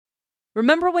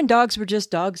Remember when dogs were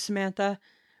just dogs, Samantha?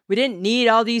 We didn't need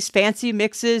all these fancy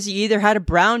mixes. You either had a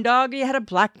brown dog or you had a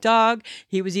black dog.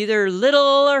 He was either little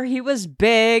or he was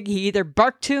big. He either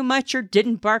barked too much or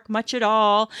didn't bark much at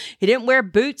all. He didn't wear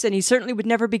boots, and he certainly would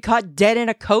never be caught dead in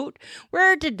a coat.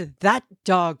 Where did that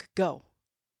dog go?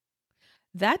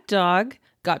 That dog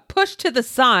got pushed to the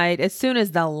side as soon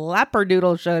as the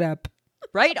Labradoodle showed up.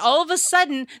 Right? All of a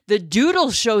sudden, the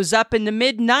doodle shows up in the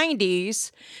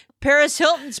mid-90s. Paris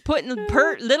Hilton's putting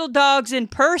little dogs in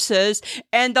purses,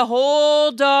 and the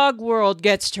whole dog world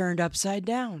gets turned upside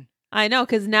down. I know,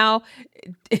 because now,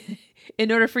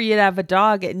 in order for you to have a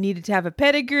dog, it needed to have a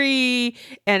pedigree,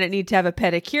 and it needed to have a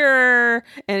pedicure,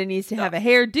 and it needs to have a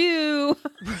hairdo.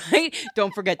 Right?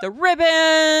 Don't forget the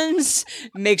ribbons.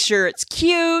 Make sure it's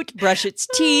cute. Brush its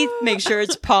teeth. Make sure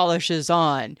its polish is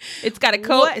on. It's got a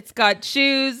coat. It's got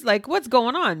shoes. Like, what's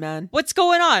going on, man? What's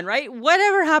going on, right?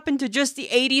 Whatever happened to just the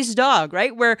 80s dog,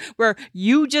 right? Where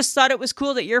you just thought it was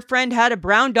cool that your friend had a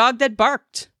brown dog that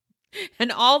barked.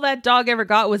 And all that dog ever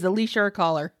got was a leash or a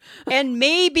collar. And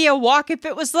maybe a walk if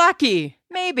it was lucky.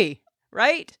 Maybe,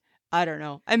 right? I don't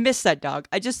know. I miss that dog.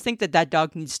 I just think that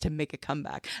dog needs to make a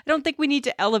comeback. I don't think we need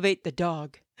to elevate the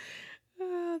dog.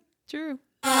 True.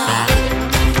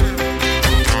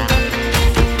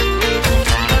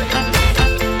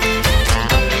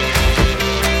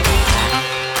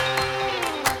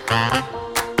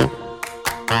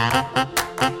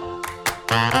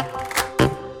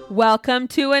 Welcome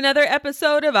to another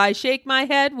episode of I Shake My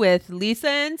Head with Lisa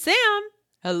and Sam.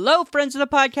 Hello, friends of the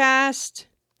podcast.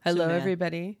 Hello,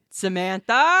 everybody.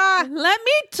 Samantha. Let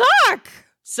me talk.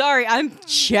 Sorry, I'm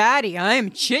chatty.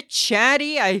 I'm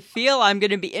chit-chatty. I feel I'm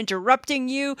going to be interrupting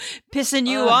you, pissing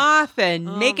you off,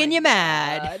 and making you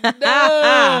mad.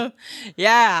 No.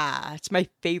 Yeah, it's my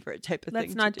favorite type of thing.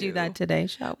 Let's not do that today,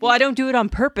 shall we? Well, I don't do it on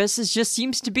purpose. It just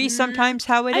seems to be sometimes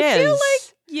how it is. I feel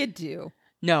like you do.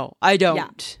 No, I don't.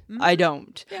 Yeah. Mm-hmm. I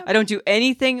don't. Yeah. I don't do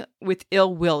anything with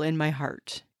ill will in my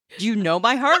heart. Do you know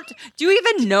my heart? Do you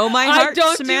even know my heart, I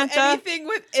don't Samantha? do anything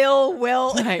with ill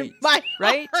will Right. in my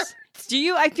Right? heart. Do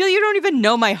you? I feel you don't even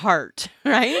know my heart,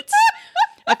 right?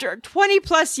 After 20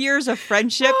 plus years of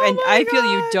friendship, and I feel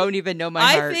you don't even know my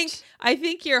heart. I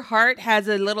think your heart has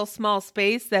a little small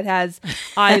space that has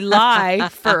I lie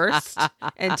first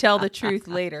and tell the truth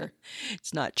later.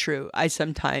 It's not true. I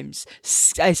sometimes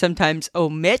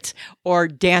omit or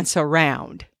dance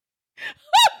around.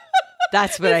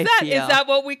 That's what I feel. Is that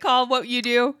what we call what you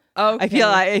do? Okay.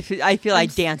 I feel I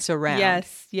dance around.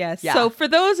 Yes. Yeah. So for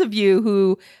those of you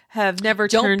who have never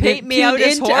Don't paint me out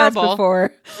as into horrible. us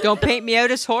before, Don't paint me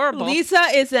out as horrible. Lisa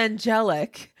is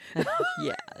angelic.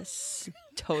 Yes,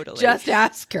 totally. Just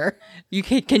ask her.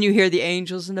 Can you hear the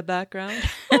angels in the background?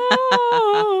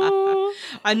 Oh.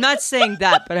 I'm not saying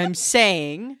that, but I'm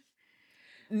saying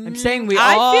we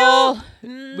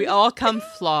all come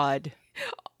flawed.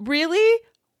 Really?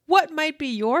 What might be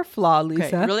your flaw, Lisa?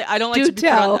 Okay, really? I don't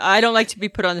like to be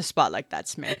put on the spot like that,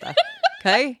 Samantha.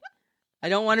 Okay? I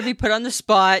don't want to be put on the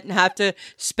spot and have to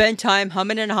spend time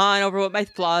humming and hawing over what my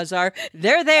flaws are.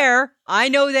 They're there. I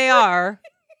know they are.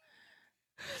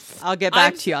 I'll get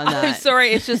back to you on that. I'm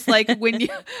sorry. It's just like when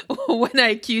I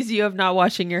accuse you of not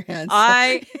washing your hands.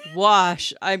 I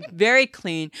wash. I'm very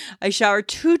clean. I shower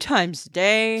 2 times a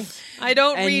day. I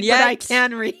don't read, but I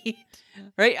can read.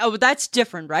 Right? Oh, that's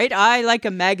different, right? I like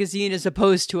a magazine as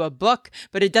opposed to a book,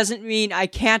 but it doesn't mean I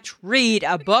can't read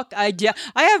a book. I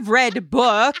have read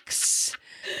books.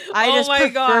 I just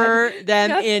prefer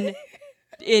them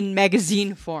in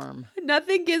magazine form.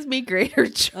 Nothing gives me greater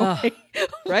joy.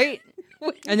 Right?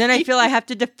 And then I feel I have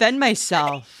to defend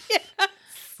myself. Yes.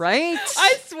 Right?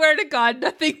 I swear to God,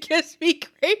 nothing gives me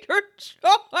greater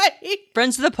joy.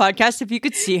 Friends of the podcast, if you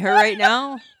could see her right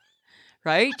now,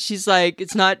 right? She's like,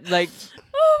 it's not like...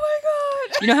 Oh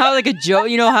my God. You know how like a joke,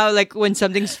 you know how like when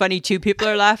something's funny, 2 people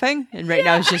are laughing? And right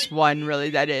now it's just one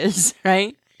really that is,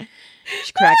 right?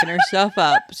 She's cracking herself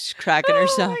up. She's cracking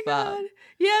herself up.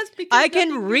 Yes, because I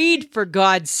can read for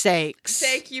God's sakes.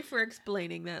 Thank you for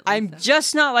explaining that, Lisa. I'm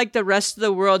just not like the rest of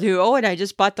the world who, and I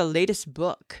just bought the latest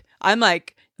book. I'm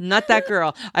like, not that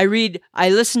girl. I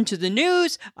listen to the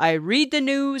news. I read the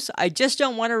news. I just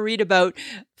don't want to read about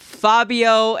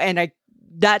Fabio and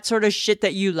that sort of shit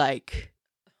that you like.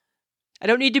 I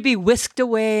don't need to be whisked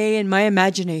away in my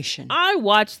imagination. I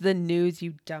watch the news,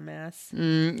 you dumbass.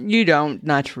 You don't.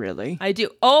 Not really. I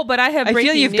do. Oh, but I have breaking news.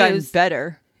 I feel you've gotten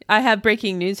better. I have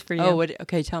breaking news for you. Oh,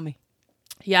 okay. Tell me.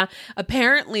 Yeah.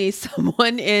 Apparently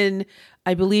someone in,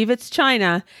 I believe it's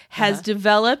China, has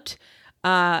developed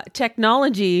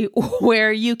technology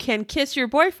where you can kiss your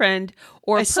boyfriend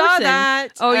or saw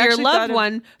that. or your loved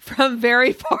one from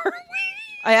very far away.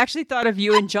 I actually thought of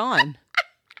you and John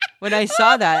when I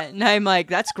saw that, and I'm like,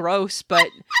 that's gross, but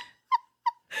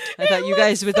I thought you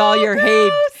guys with all your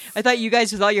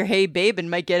hey babe and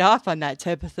might get off on that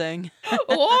type of thing.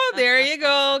 Oh, there you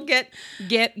go.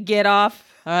 Get off.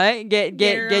 All right,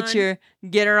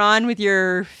 get her on with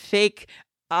your fake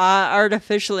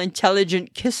artificial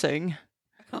intelligent kissing.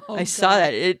 Oh, I saw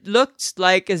that. It looked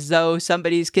like as though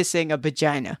somebody's kissing a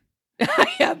vagina.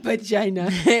 Yeah, vagina.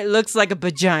 It looks like a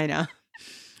vagina.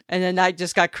 And then that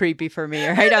just got creepy for me,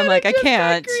 right? I'm like, I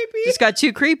can't. Just got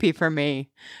too creepy for me,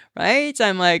 right?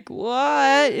 I'm like,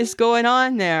 what is going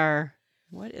on there?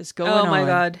 What is going on? Oh my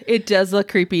God. It does look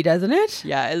creepy, doesn't it?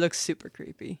 Yeah, it looks super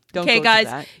creepy. Okay, guys,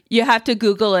 that. you have to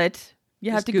Google it.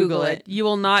 You have Just to Google it. You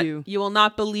will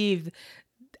not believe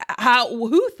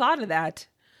who thought of that.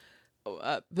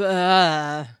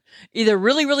 Either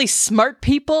really, really smart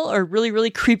people or really, really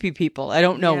creepy people. I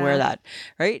don't know Yeah. where that,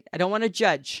 right? I don't want to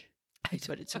judge.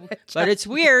 But it's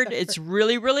weird. It's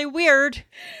really, really weird.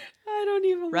 I don't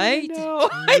even Right?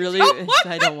 want to know.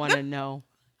 I don't want to know.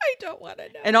 I don't want to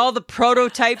know. And all the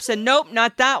prototypes and nope,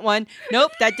 not that one.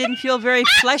 Nope, that didn't feel very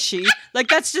fleshy. Like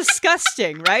that's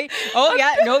disgusting, right? Oh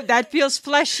yeah, no, that feels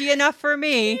fleshy enough for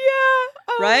me. Yeah.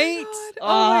 Oh Right? My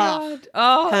God.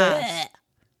 Oh my God. Oh.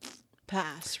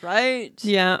 Pass, right?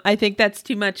 Yeah, I think that's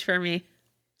too much for me.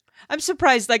 I'm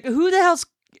surprised. Like, who the hell's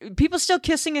people still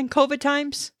kissing in COVID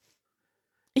times?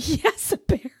 Yes,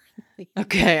 apparently.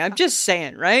 Okay, I'm just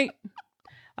saying, right?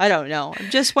 I don't know. I'm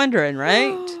just wondering,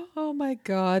 right? Oh my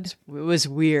God. It was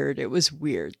weird. It was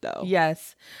weird, though.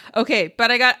 Yes. Okay,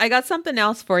 but I got something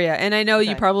else for you, and I know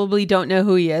you Okay. probably don't know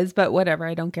who he is, but whatever,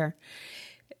 I don't care.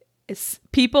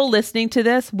 People listening to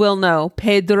this will know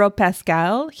Pedro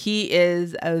Pascal. He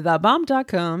is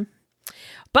thebomb.com.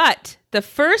 But the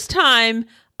first time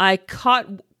I caught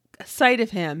sight of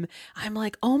him, I'm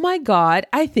like, oh my God,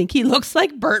 I think he looks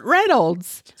like Burt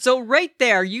Reynolds. So right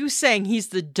there, you saying he's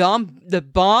the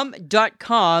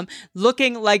bomb.com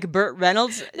looking like Burt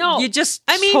Reynolds? No, you just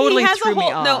he totally has threw a whole,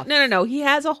 me off. No. He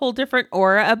has a whole different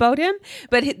aura about him.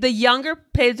 But the younger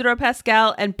Pedro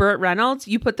Pascal and Burt Reynolds,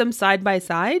 you put them side by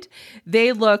side,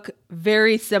 they look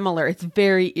very similar. It's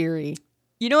very eerie.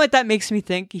 You know what that makes me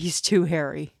think? He's too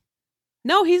hairy.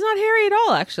 No, he's not hairy at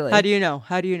all, actually. How do you know?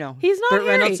 He's not Burt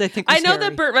hairy. Reynolds, I think, was I know hairy.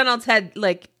 that Burt Reynolds had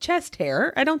like chest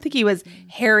hair. I don't think he was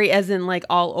hairy as in like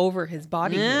all over his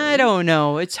body. I don't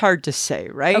know. It's hard to say,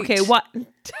 right? Okay, what?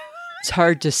 It's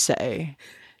hard to say.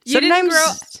 Did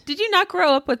you not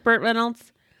grow up with Burt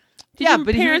Reynolds? Did Yeah, your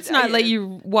but parents not let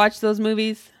you watch those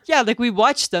movies? Yeah, like we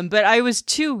watched them, but I was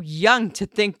too young to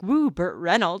think, woo, Burt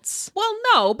Reynolds. Well,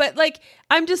 no, but like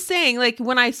I'm just saying, like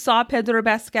when I saw Pedro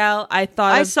Pascal, I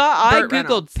thought I of Googled Burt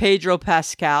Reynolds. Pedro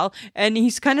Pascal, and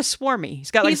he's kind of swarmy.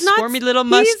 He's got like He's not- swarmy little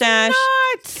mustache,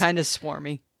 He's not. kind of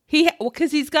swarmy.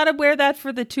 Because he's got to wear that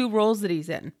for the two roles that he's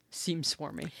in. Seems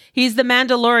swarmy. He's the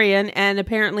Mandalorian, and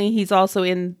apparently he's also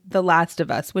in The Last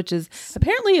of Us, which is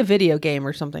apparently a video game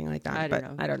or something like that.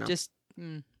 I don't know. Just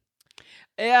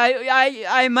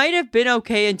I might have been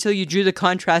okay until you drew the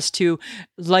contrast to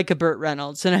like a Burt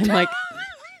Reynolds, and I'm like,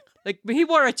 like he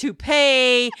wore a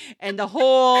toupee and the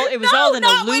whole. It was all an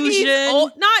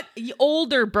illusion. Not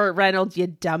older Burt Reynolds, you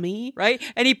dummy. Right?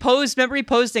 And he posed, remember he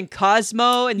posed in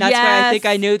Cosmo, and that's why I think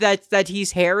I knew that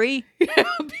he's hairy.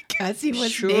 Because he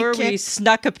was Sure, naked. we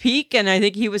snuck a peek, and I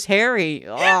think he was hairy.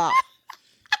 Oh.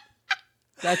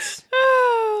 That's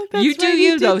That's you do right,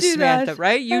 you did though, do Samantha, that.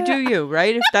 right? You do you,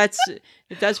 right? If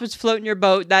that's what's floating your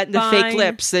boat, that and the fake Fine.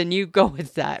 lips, then you go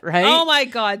with that, right? Oh my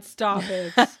God, stop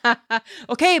it.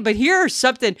 Okay, but here's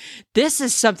something. This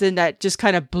is something that just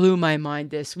kind of blew my mind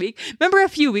this week. Remember a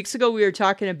few weeks ago we were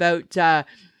talking about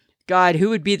God, who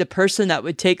would be the person that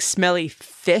would take smelly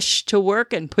fish to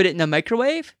work and put it in the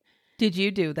microwave? Did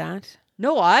you do that?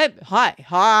 No,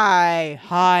 hi,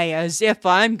 as if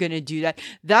I'm going to do that.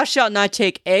 Thou shalt not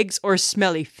take eggs or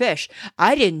smelly fish.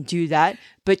 I didn't do that,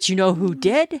 but you know who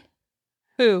did?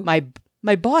 Who? My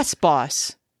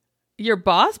boss. Your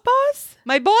boss?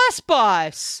 My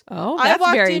boss. Oh, I that's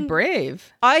walked very in-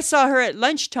 brave. I saw her at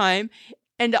lunchtime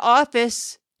in the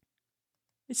office.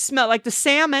 It smelled like the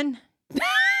salmon.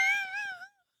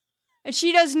 And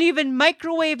she doesn't even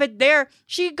microwave it there.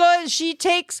 She's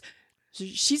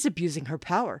abusing her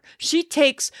power. She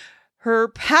takes her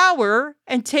power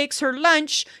and takes her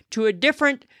lunch to a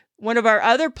different one of our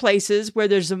other places where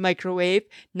there's a microwave,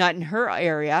 not in her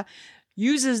area,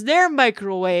 uses their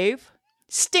microwave,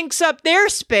 stinks up their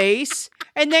space,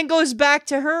 and then goes back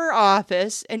to her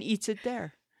office and eats it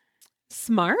there.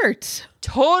 Smart.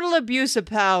 Total abuse of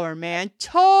power, man.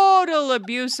 Total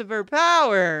abuse of her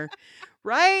power.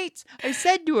 Right? I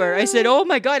said to her, I said, oh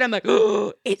my God. I'm like,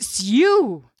 oh, it's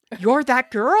you. You're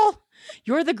that girl?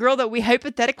 You're the girl that we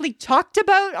hypothetically talked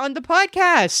about on the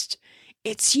podcast.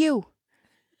 It's you.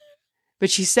 But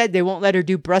she said they won't let her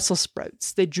do Brussels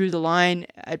sprouts. They drew the line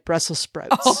at Brussels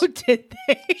sprouts. Oh, did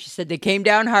they? She said they came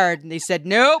down hard and they said,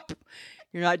 nope,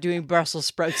 you're not doing Brussels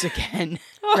sprouts again.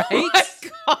 Right?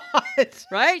 Oh my God.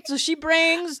 Right? So she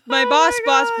brings, Oh boss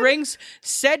my God. brings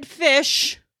said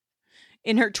fish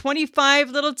in her 25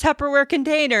 little Tupperware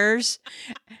containers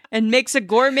and makes a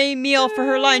gourmet meal for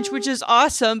her lunch, which is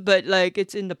awesome, but like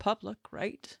it's in the public,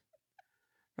 right?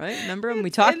 Right? Remember when we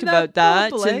talked in the about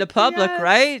that? It's in the public, public, yes.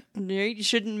 right? You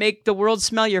shouldn't make the world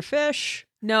smell your fish.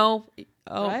 No.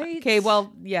 Oh, Right? okay.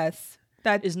 Well, yes.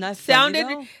 That Isn't that funny, sounded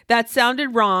though? that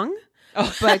sounded wrong,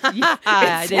 Oh, but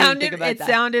I it didn't sounded think about that.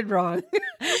 sounded wrong.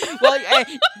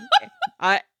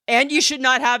 Well, and you should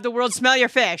not have the world smell your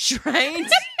fish, right?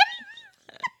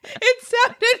 It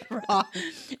sounded wrong.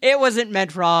 It wasn't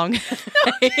meant wrong.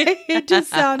 It just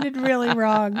sounded really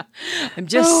wrong. I'm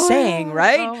just saying,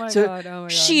 right? Oh my so God, oh my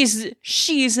God.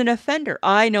 she's an offender.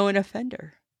 I know an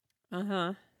offender,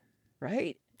 Uh-huh.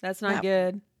 right? That's not Wow.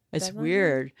 good. It's That's not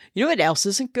weird. You know what else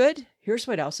isn't good? Here's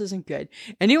what else isn't good.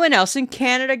 Anyone else in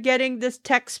Canada getting this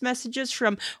text messages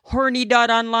from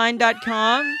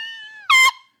horny.online.com?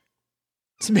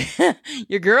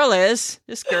 Your girl is.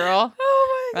 This girl.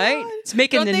 Oh my Right? God. It's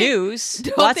making Don't the they- news.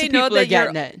 don't Lots they of know people are that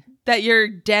you're- getting it. That you're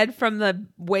dead from the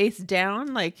waist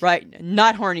down? Like Right.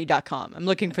 Not horny.com. I'm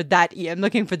looking for that. I'm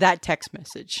looking for that text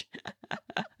message.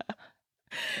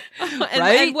 and,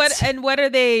 Right? and what are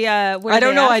they what are I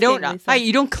don't they know. I asking, don't. Lisa?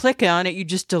 You don't click on it. You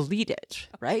just delete it.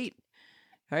 Right.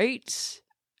 Right.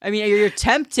 I mean, you're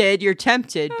tempted,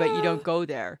 but you don't go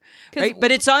there, 'Cause- right?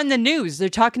 But it's on the news. They're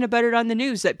talking about it on the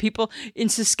news that people in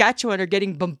Saskatchewan are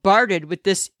getting bombarded with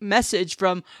this message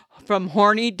from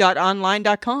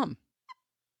horny.online.com.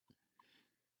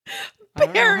 I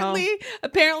don't know how-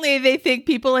 Apparently they think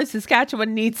people in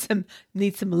Saskatchewan need some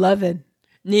loving.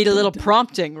 need a little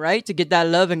prompting, right, to get that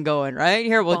loving going, right?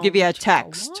 Here, we'll give you a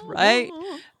text, right?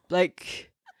 Like,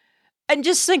 and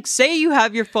just think, say you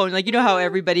have your phone, like, you know how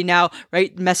everybody now,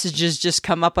 right, messages just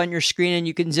come up on your screen and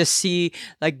you can just see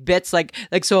like bits, like,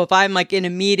 so if I'm like in a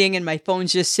meeting and my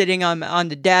phone's just sitting on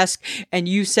the desk and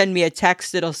you send me a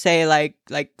text, it'll say like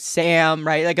Sam,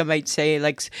 right? Like I might say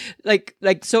like,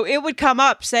 so it would come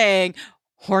up saying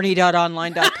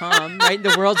horny.online.com, right?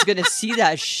 The world's going to see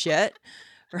that shit.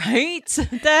 Right? What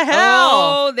the hell?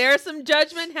 Oh, there's some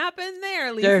judgment happened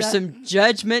there, Lisa. There's some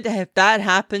judgment if that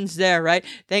happens there, right?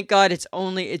 Thank God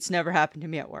it's never happened to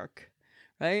me at work,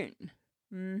 right?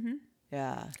 Mm-hmm.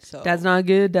 Yeah. So That's not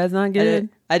good. That's not good.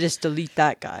 I just delete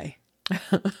that guy.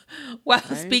 Well,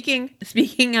 Right?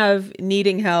 speaking of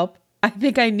needing help, I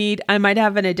think I might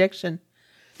have an addiction.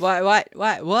 What?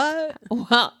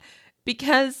 Well,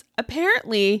 because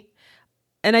apparently,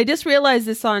 and I just realized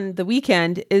this on the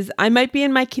weekend, is I might be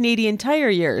in my Canadian Tire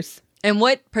years. And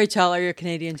what, pray tell, are your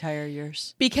Canadian Tire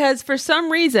years? Because for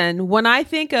some reason, when I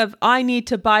think of I need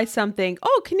to buy something,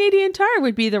 Canadian Tire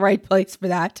would be the right place for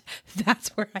that. That's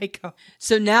where I go.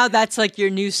 So now that's like your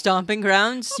new stomping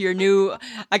grounds. Your new,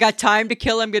 I got time to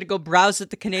kill. I'm going to go browse at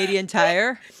the Canadian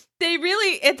Tire.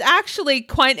 It's actually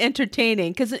quite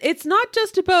entertaining because it's not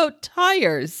just about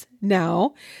tires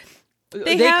now.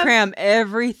 They have- cram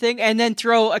everything and then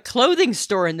throw a clothing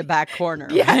store in the back corner,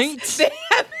 right? They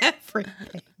have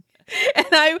everything. And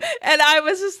I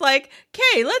was just like,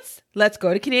 okay, let's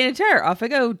go to Canadian Tire. Off I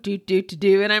go,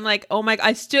 do. And I'm like, oh my,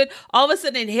 I stood, all of a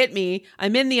sudden it hit me.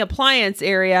 I'm in the appliance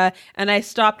area and I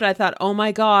stopped and I thought, oh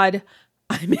my God,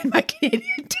 I'm in my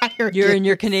Canadian Tire. You're in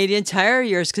your Canadian Tire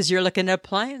years because you're looking at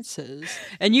appliances.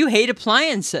 And you hate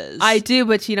appliances. I do,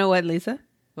 but you know what, Lisa?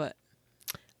 What?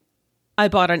 I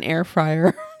bought an air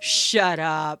fryer. Shut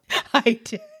up. I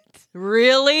did.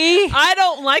 Really? I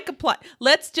don't like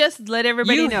Let's just let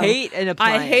everybody You know. hate an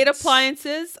appliance. I hate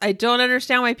appliances. I don't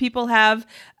understand why people have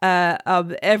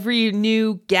every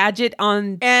new gadget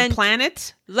on the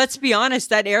planet. Let's be honest,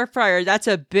 that air fryer, that's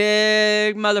a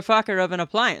big motherfucker of an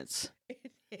appliance.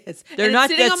 Yes. They're And not-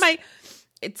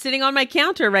 it's sitting on my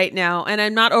counter right now, and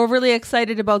I'm not overly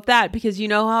excited about that because you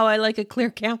know how I like a clear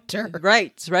counter.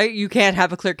 Right. You can't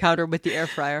have a clear counter with the air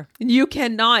fryer. You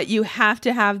cannot. You have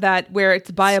to have that where it's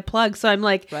by a plug. So I'm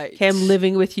like, Right. okay, I'm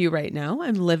living with you right now.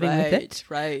 I'm living with it.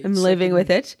 Right. I'm It's living like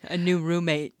with it. a new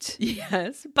roommate.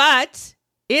 Yes, but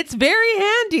it's very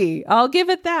handy. I'll give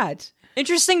it that.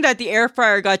 Interesting that the air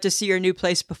fryer got to see your new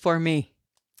place before me.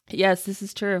 Yes, this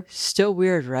is true. Still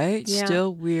weird, right? Yeah.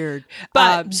 Still weird.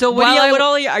 But so while what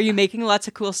are you making lots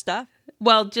of cool stuff?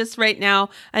 Well, just right now,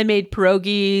 I made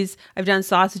pierogies. I've done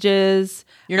sausages.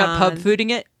 You're not pub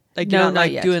fooding it? Like, you're no, not not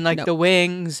like yet. doing like No. the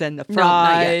wings and the No, not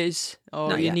yet. fries. Oh,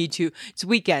 Not you yet. need to. It's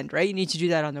weekend, right? You need to do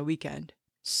that on the weekend.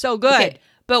 So good. Okay.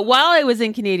 But while I was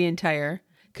in Canadian Tire,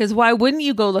 because why wouldn't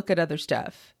you go look at other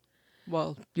stuff?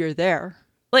 Well, you're there.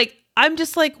 Like, I'm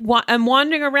just like, I'm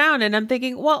wandering around and I'm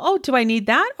thinking, well, oh, do I need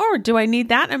that? Or do I need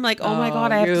that? And I'm like, oh my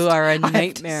God, I have to You are a I have to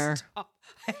nightmare. stop.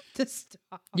 I have to stop.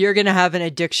 You're going to have an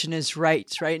addiction is right?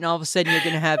 And all of a sudden you're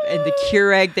going to have and the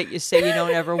Keurig that you say you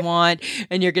don't ever want.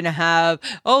 And you're going to have,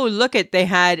 oh, look at, they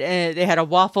had a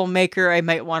waffle maker. I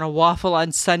might want a waffle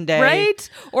on Sunday. Right?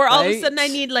 Or all of a Right? sudden I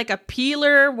need like a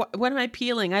peeler. What am I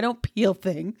peeling? I don't peel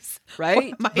things.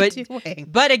 Right? What am I doing?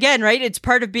 But again, right? It's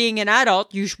part of being an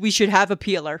adult. We should have a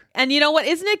peeler. And you know what?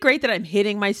 Isn't it great that I'm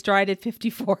hitting my stride at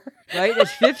 54? Right? At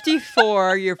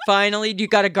 54, you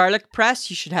got a garlic press.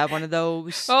 You should have one of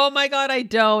those. Oh my God, I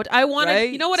don't. I wanted,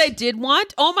 Right? you know what I did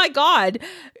want? Oh my God.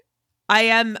 I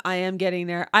am getting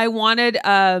there. I wanted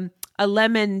a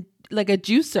lemon, like a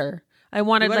juicer. I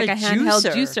wanted want like a a handheld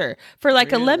juicer? juicer for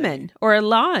like Really? a lemon or a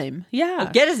lime. Yeah.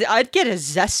 I'd get a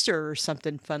zester or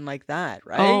something fun like that,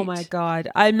 right? Oh my God.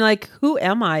 I'm like, who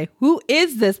am I? Who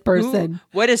is this person?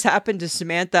 What has happened to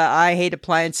Samantha? I hate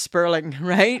appliance Sperling,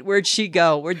 right? Where'd she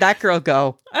go? Where'd that girl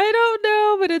go? I don't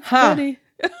know, but it's Huh. funny.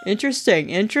 Interesting.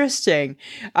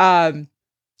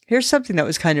 Here's something that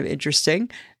was kind of interesting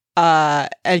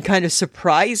and kind of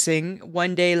surprising.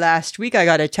 One day last week, I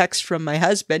got a text from my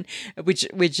husband,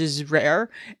 which is rare,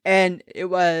 and it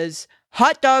was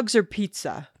hot dogs or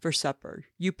pizza for supper.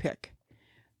 You pick.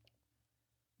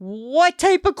 What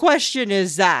type of question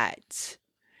is that?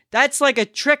 That's like a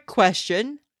trick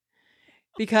question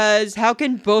because how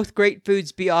can both great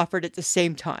foods be offered at the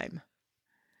same time?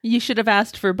 You should have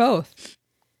asked for both.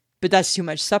 But that's too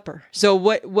much supper. So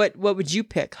what would you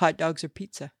pick? Hot dogs or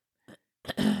pizza?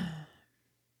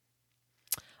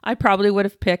 I probably would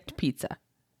have picked pizza.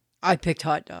 I picked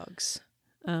hot dogs.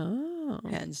 Oh.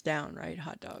 Hands down, right?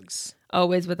 Hot dogs.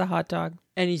 Always with a hot dog.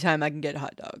 Anytime I can get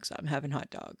hot dogs, I'm having hot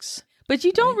dogs. But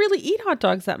you don't really eat hot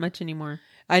dogs that much anymore.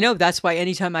 I know. That's why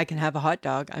anytime I can have a hot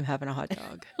dog, I'm having a hot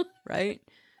dog. Right?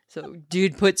 So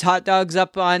dude puts hot dogs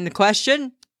up on the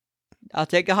question. I'll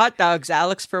take the hot dogs,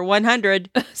 Alex, for 100.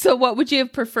 So what would you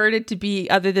have preferred it to be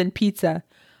other than pizza?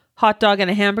 Hot dog and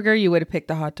a hamburger? You would have picked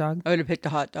the hot dog. I would have picked a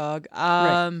hot dog.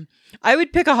 I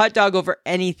would pick a hot dog over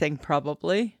anything,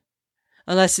 probably.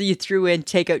 Unless you threw in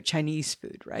takeout Chinese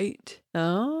food, right?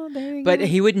 Oh, there you But go.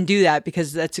 he wouldn't do that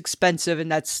because that's expensive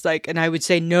and that's like, and I would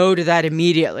say no to that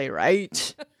immediately,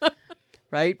 right?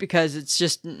 Right? Because it's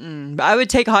just, I would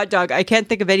take hot dog. I can't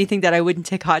think of anything that I wouldn't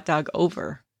take hot dog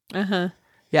over. Uh-huh.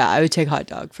 Yeah, I would take hot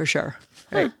dog for sure.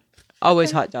 Right.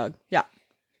 Always hot dog. Yeah,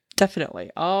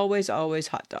 definitely. Always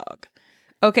hot dog.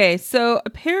 Okay, so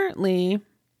apparently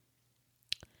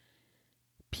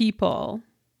people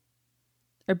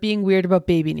are being weird about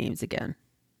baby names again.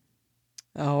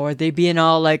 Oh, are they being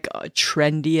all like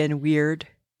trendy and weird?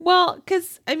 Well,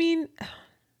 because, I mean,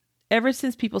 ever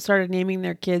since people started naming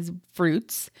their kids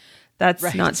fruits, that's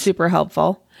Right. not super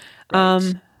helpful.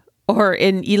 Right. Or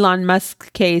in Elon Musk's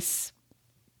case,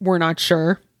 we're not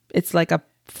sure. It's like a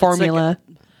formula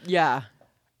Yeah,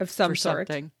 of some for sort.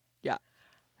 something. Yeah.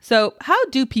 So how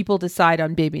do people decide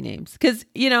on baby names? Because,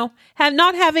 you know,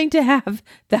 not having to have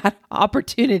that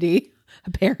opportunity,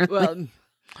 apparently. Well,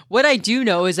 what I do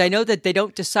know is I know that they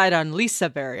don't decide on Lisa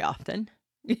very often.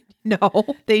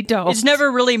 No, they don't. It's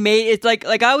never really made. It's like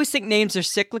I always think names are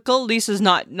cyclical. Lisa's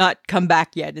not come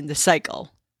back yet in the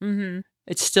cycle. Mm-hmm.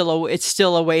 It's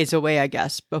still a ways away, I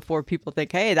guess, before people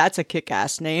think, hey, that's a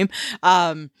kick-ass name.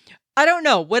 I don't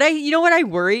know. What I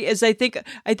worry is I think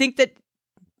that,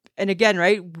 and again,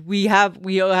 right, we have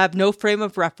no frame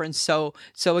of reference. So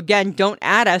again, don't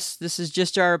add us. This is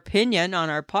just our opinion on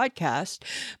our podcast.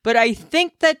 But I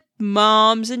think that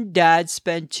moms and dads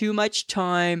spend too much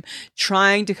time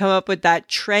trying to come up with that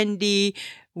trendy,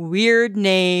 weird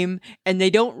name, and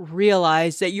they don't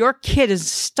realize that your kid is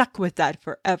stuck with that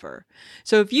forever.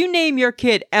 So if you name your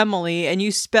kid Emily and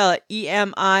you spell it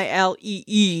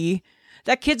Emilee,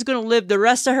 that kid's going to live the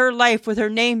rest of her life with her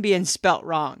name being spelt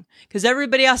wrong because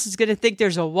everybody else is going to think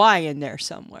there's a Y in there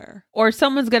somewhere. Or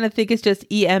someone's going to think it's just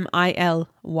Emily.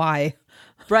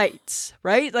 Right.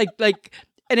 Like,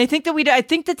 and I think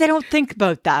that they don't think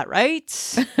about that, right?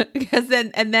 Because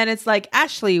then it's like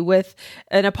Ashley with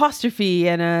an apostrophe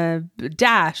and a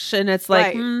dash, and it's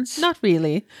like, Right. not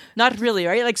really. Not really,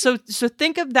 right? Like, so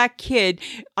think of that kid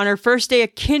on her first day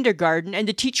of kindergarten and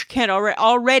the teacher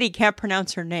already can't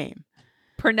pronounce her name.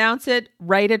 pronounce it,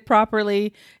 write it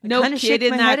properly. No kinda kid shake in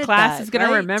my that head at class that, is going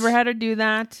to right? remember how to do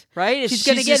that. Right? She's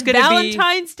going to just get gonna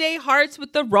Valentine's Day hearts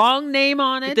with the wrong name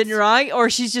on it. then right, or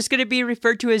she's just gonna be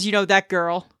referred to as that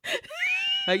girl.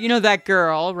 That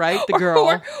girl, right? The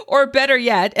girl. Or better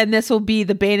yet, and this will be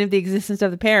the bane of the existence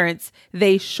of the parents,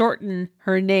 they shorten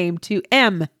her name to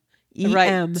M.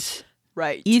 E-M.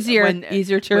 Right. Easier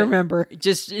to remember.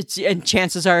 And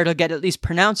chances are it'll get at least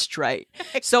pronounced right.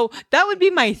 So that would be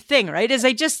my thing, right? Is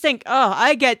I just think,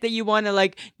 I get that you want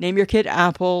to name your kid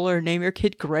Apple or name your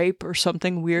kid Grape or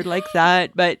something weird like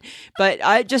that. But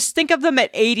I just think of them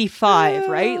at 85,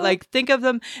 right? Think of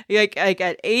them like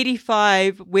at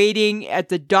 85 waiting at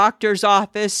the doctor's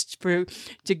office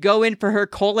to go in for her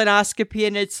colonoscopy.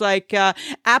 And it's like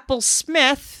Apple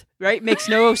Smith. Right? Makes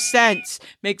no sense.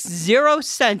 Makes 0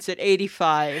 sense at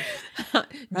 85.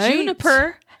 Right?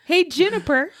 Juniper. Hey,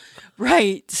 Juniper.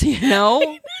 Right.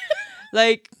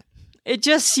 It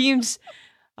just seems,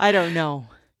 I don't know.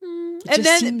 And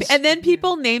then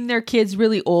people name their kids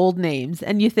really old names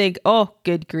and you think, oh,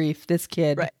 good grief, this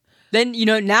kid. Right. Then,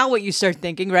 now what you start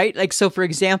thinking, right? So for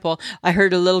example, I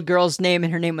heard a little girl's name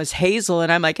and her name was Hazel. And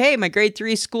I'm like, hey, my grade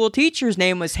 3 school teacher's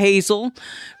name was Hazel,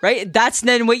 right? That's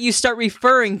then what you start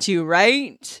referring to,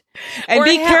 right? And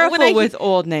be careful with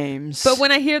old names. But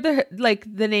when I hear the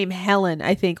name Helen,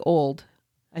 I think old.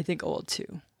 I think old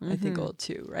too. I think old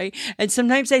too, right? And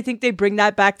sometimes I think they bring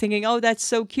that back thinking, oh, that's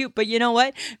so cute. But you know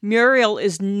what? Muriel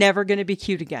is never going to be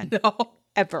cute again. No.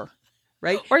 Ever.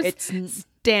 Right? Or it's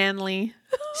Stanley.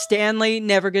 Stanley,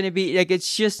 never going to be,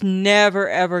 it's just never,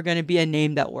 ever going to be a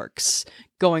name that works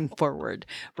going forward,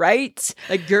 right?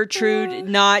 Like Gertrude,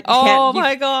 not. Oh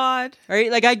my God.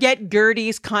 Right? I get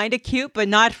Gertie's kind of cute, but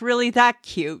not really that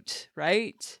cute,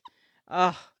 right?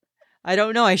 I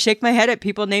don't know. I shake my head at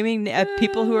people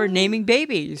people who are naming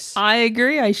babies. I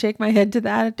agree. I shake my head to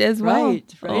that as well.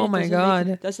 Right. Oh my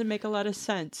God. Doesn't make a lot of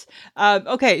sense.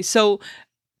 Okay, so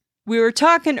we were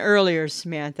talking earlier,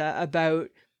 Samantha, about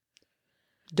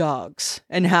dogs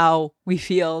and how we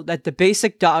feel that the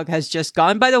basic dog has just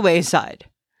gone by the wayside.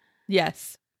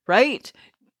 Yes. Right?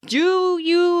 Do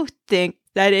you think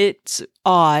that it's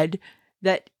odd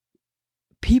that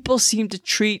people seem to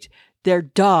treat their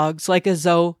dogs as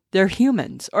though they're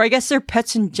humans? Or I guess they're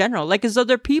pets in general, as though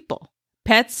they're people.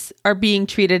 Pets are being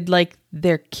treated like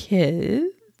they're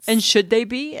kids. And should they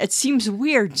be? It seems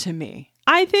weird to me.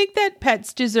 I think that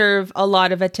pets deserve a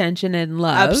lot of attention and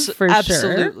love, for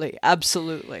absolutely, sure.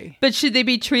 Absolutely. But should they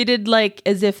be treated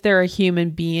as if they're a human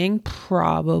being?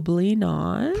 Probably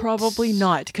not. Probably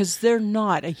not, because they're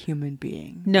not a human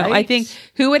being. No, right? I think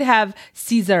who would have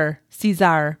Cesar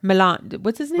Milan?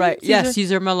 What's his name? Right. Yeah,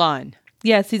 Cesar Milan.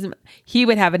 Yeah, he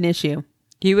would have an issue.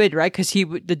 He would, right? Because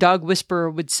the dog whisperer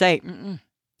would say,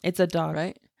 "It's a dog."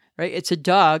 Right. It's a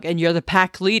dog, and you're the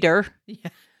pack leader. Yeah.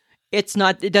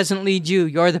 It doesn't lead you.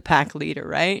 You're the pack leader,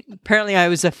 right? Apparently I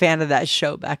was a fan of that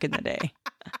show back in the day.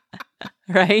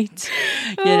 Right?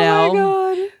 My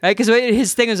God. Right? Because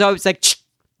his thing was always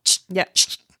yeah.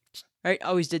 Right?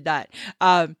 Always did that.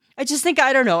 I just think,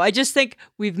 I don't know. I just think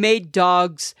we've made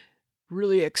dogs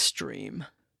really extreme.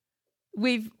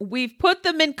 We've put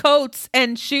them in coats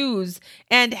and shoes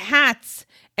and hats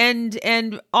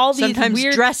and all these sometimes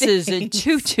weird dresses things. and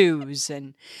tutus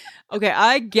and okay,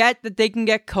 I get that they can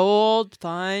get cold.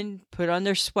 Fine, put on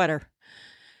their sweater.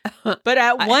 But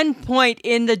at one point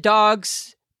in the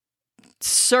dog's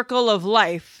circle of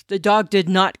life, the dog did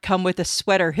not come with a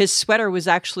sweater. His sweater was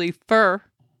actually fur.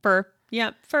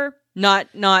 Yeah, fur.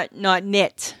 Not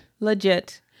knit.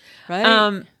 Legit.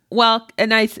 Right? Well,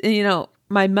 and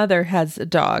my mother has a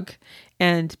dog,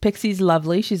 and Pixie's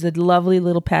lovely. She's a lovely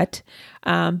little pet.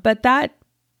 But that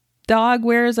dog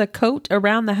wears a coat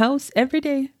around the house every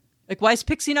day. Why is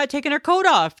Pixie not taking her coat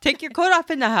off? Take your coat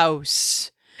off in the house.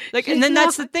 And then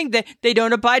that's the thing, that they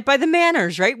don't abide by the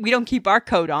manners, right? We don't keep our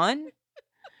coat on.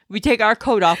 We take our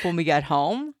coat off when we get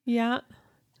home. Yeah.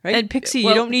 Right? And Pixie,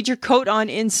 you don't need your coat on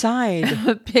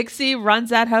inside. Pixie runs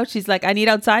that house. She's like, I need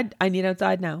outside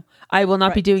now. I will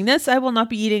not be doing this. I will not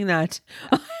be eating that.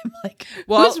 I'm like,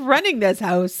 who's running this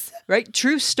house? Right?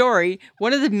 True story.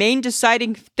 One of the main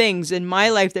deciding things in my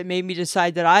life that made me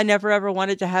decide that I never ever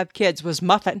wanted to have kids was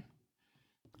Muffin.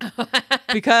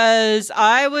 Because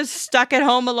I was stuck at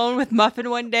home alone with Muffin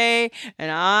one day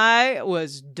and I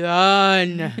was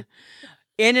done.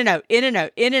 In and out, in and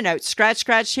out, in and out. Scratch,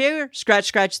 scratch here, scratch,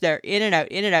 scratch there. In and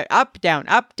out, up, down,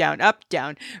 up, down, up,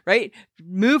 down. Right?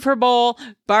 Move her bowl,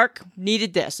 bark,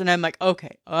 needed this. And I'm like,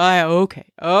 okay,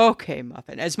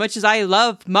 Muffin. As much as I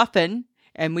love Muffin,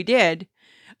 and we did,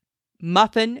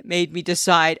 Muffin made me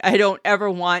decide I don't ever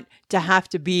want to have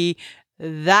to be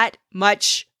that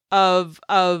much of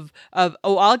oh,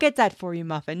 I'll get that for you,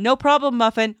 Muffin. No problem,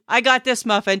 Muffin. I got this,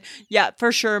 Muffin. Yeah,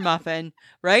 for sure, Muffin.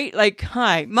 Right? Like,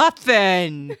 hi,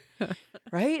 Muffin.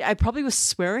 Right? I probably was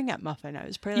swearing at Muffin. I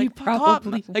was probably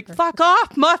like, fuck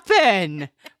off, Muffin.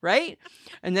 Right?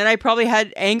 And then I probably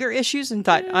had anger issues and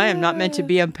thought, I am not meant to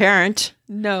be a parent.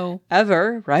 No.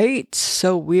 Ever. Right?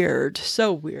 So weird.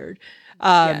 So weird.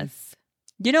 Yes.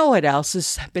 You know what else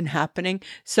has been happening?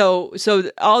 So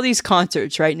all these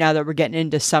concerts right now that we're getting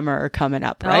into summer are coming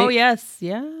up, right? Oh, yes.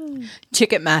 Yeah.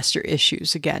 Ticketmaster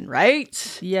issues again,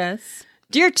 right? Yes.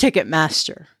 Dear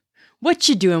Ticketmaster, what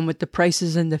you doing with the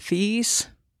prices and the fees?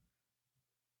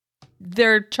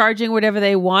 They're charging whatever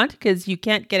they want because you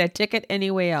can't get a ticket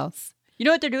anywhere else. You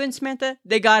know what they're doing, Samantha?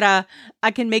 They got a I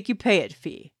can make you pay it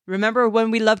fee. Remember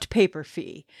when we loved paper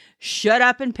fee? Shut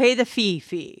up and pay the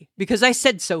fee because I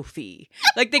said so fee.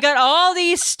 Like they got all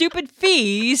these stupid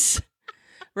fees,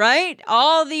 right?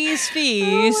 All these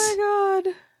fees. Oh my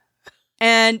God.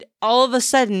 And all of a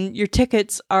sudden your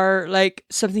tickets are like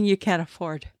something you can't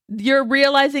afford. You're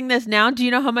realizing this now? Do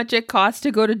you know how much it costs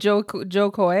to go to Joe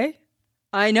Coy?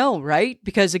 I know, right?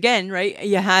 Because again, right,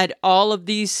 you had all of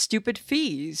these stupid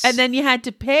fees. And then you had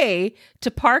to pay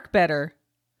to park better.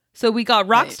 So we got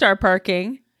Rockstar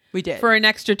parking. We did. For an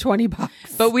extra $20.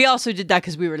 But we also did that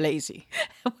because we were lazy.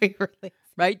 We were lazy.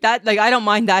 Right? That, like, I don't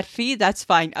mind that fee. That's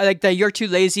fine. Like the you're too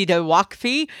lazy to walk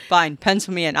fee. Fine.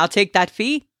 Pencil me in. I'll take that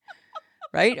fee.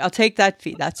 Right? I'll take that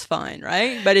fee. That's fine.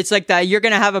 Right? But it's like that you're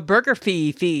going to have a burger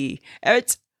fee.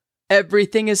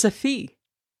 Everything is a fee.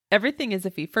 Everything is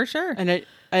a fee for sure.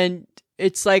 And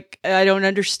it's like, I don't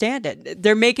understand it.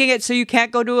 They're making it so you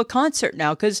can't go to a concert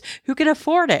now because who can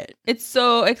afford it? It's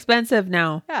so expensive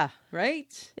now. Yeah,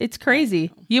 right? It's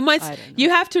crazy. You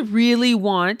have to really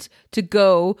want to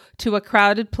go to a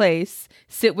crowded place,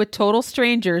 sit with total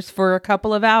strangers for a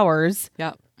couple of hours.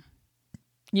 Yeah.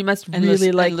 You must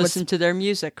really listen to their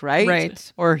music, right?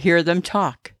 Right. Or hear them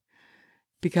talk.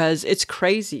 Because it's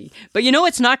crazy. But you know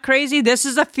what's not crazy? This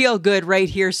is a feel good right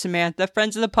here, Samantha.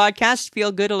 Friends of the podcast,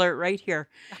 feel good alert right here.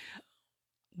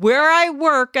 Where I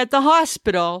work at the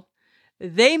hospital,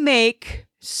 they make,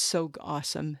 so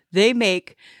awesome, they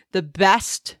make the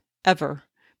best ever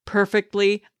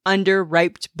perfectly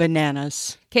underripe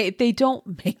bananas. Okay, they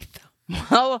don't make them.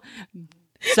 Well,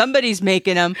 somebody's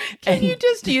making them. Can you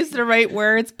just use the right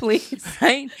words, please?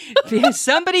 Right? Because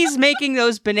somebody's making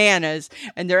those bananas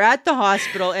and they're at the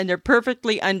hospital and they're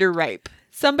perfectly underripe.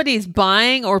 Somebody's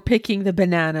buying or picking the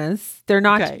bananas. They're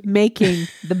not making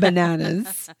the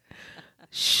bananas.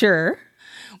 Sure.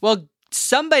 Well,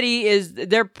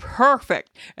 they're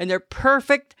perfect and they're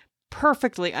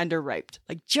perfectly underripe.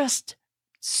 Like just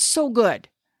so good.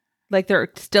 Like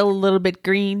they're still a little bit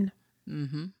green.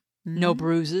 Mm-hmm. No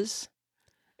bruises.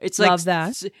 It's Love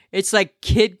that. It's like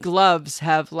kid gloves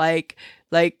have like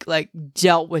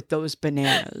dealt with those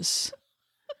bananas.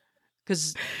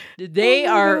 Because they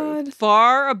are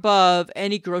far above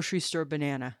any grocery store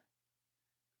banana.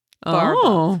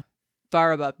 Far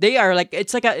above. They are like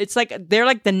they're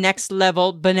like the next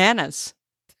level bananas.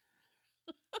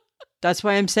 That's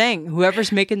why I'm saying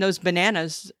whoever's making those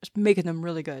bananas is making them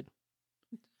really good.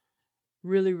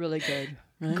 Really, really good.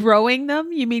 Right? Growing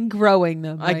them? You mean growing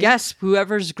them? Right? I guess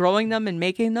whoever's growing them and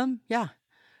making them. Yeah.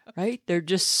 Right? They're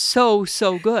just so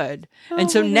good.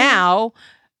 And so now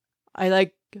I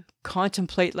like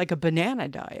contemplate like a banana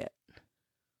diet.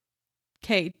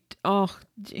 Kate. Oh,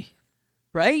 gee.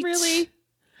 Right? Really?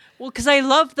 Well, because I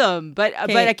love them, but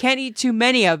I can't eat too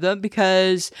many of them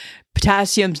because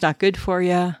potassium's not good for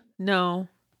you. No.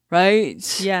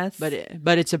 Right? Yes. But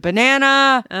it's a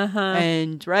banana. Uh-huh.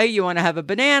 And right, you want to have a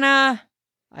banana.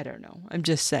 I don't know. I'm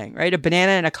just saying, right? A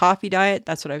banana and a coffee diet.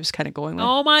 That's what I was kind of going with.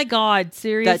 Oh my God.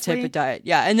 Seriously? That type of diet.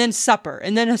 Yeah. And then supper.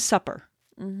 And then a supper.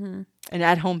 Mm-hmm. An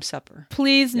at-home supper.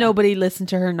 Please, nobody listen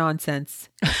to her nonsense.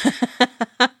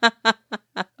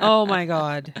 Oh my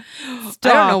God.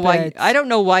 Stop it. I don't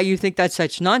know why you think that's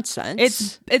such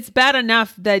nonsense. It's bad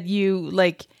enough that you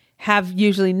like have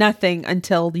usually nothing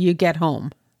until you get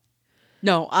home.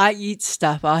 No, I eat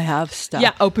stuff. I have stuff.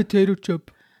 Yeah, a potato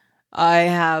chip.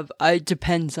 It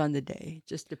depends on the day. It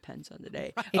just depends on the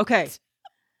day. Right. Okay.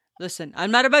 Listen,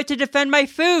 I'm not about to defend my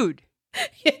food.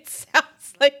 It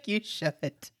sounds like you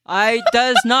should.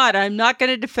 Does not. I'm not going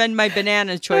to defend my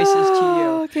banana choices to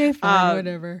you. Okay, fine,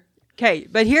 whatever. Okay,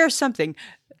 but here's something.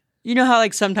 You know how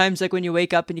like sometimes like when you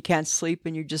wake up and you can't sleep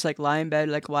and you just like lie in bed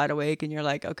like wide awake and you're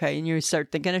like, okay, and you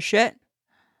start thinking of shit?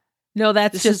 No,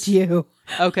 that's just you.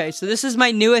 Okay, so this is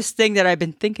my newest thing that I've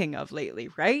been thinking of lately,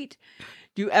 right?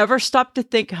 Do you ever stop to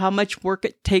think how much work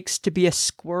it takes to be a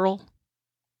squirrel?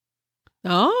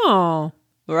 Oh.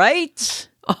 Right?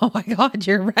 Oh my God,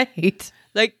 you're right.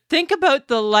 Like, think about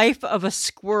the life of a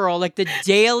squirrel, like the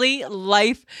daily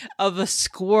life of a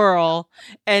squirrel,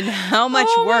 and how much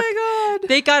work. Oh my God.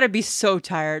 They got to be so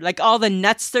tired. Like, all the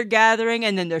nuts they're gathering,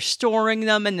 and then they're storing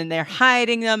them, and then they're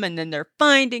hiding them, and then they're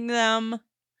finding them.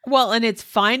 Well, and it's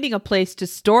finding a place to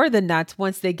store the nuts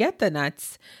once they get the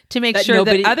nuts to make That sure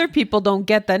nobody- that other people don't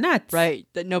get the nuts. Right.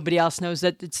 That nobody else knows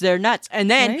that it's their nuts.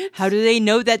 And then, Right? how do they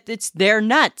know that it's their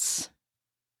nuts?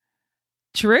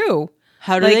 True.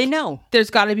 How do Like- they know? There's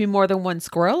got to be more than one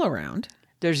squirrel around.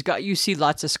 You see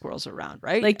lots of squirrels around,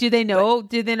 right? Like, do they know?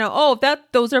 Oh,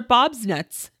 those are Bob's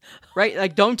nuts. Right?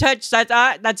 Like, don't touch that.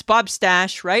 That's Bob's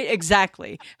stash, right?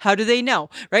 Exactly. How do they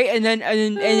know? Right? And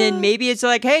then maybe it's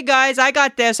like, hey guys, I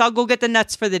got this. I'll go get the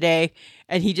nuts for the day.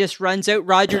 And he just runs out.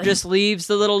 Roger just leaves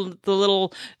the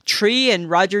little tree, and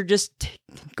Roger just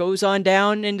goes on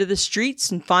down into the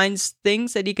streets and finds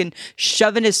things that he can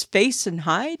shove in his face and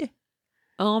hide.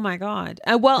 Oh my God.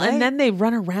 Right? And then they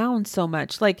run around so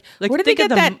much. Like where do they think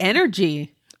get of that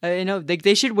energy? You know,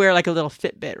 they should wear like a little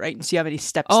Fitbit, right? And see how many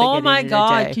steps they Oh get my in a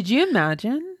God. day. Could you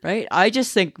imagine? Right? I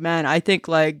just think, man, I think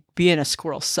like being a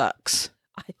squirrel sucks.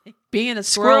 I think being a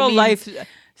Squirrel means- life, I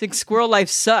think squirrel life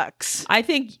sucks. I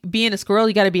think being a squirrel,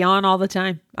 you got to be on all the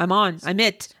time. I'm on. I'm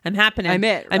it. I'm happening. I'm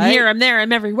it, I'm right? here. I'm there.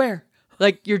 I'm everywhere.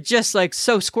 Like, you're just like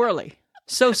so squirrely.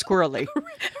 So squirrely.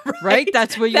 Right?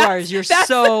 That's what you are. Is you're that's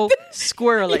so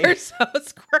squirrely. You're so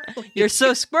squirrely. You're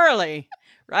so squirrely.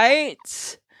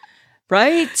 Right?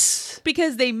 Right?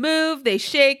 Because they move, they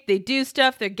shake, they do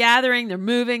stuff. They're gathering, they're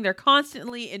moving, they're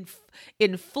constantly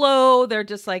in flow. They're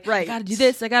just like, I Right. gotta do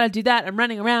this, I gotta do that. I'm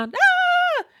running around.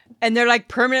 Ah! And they're like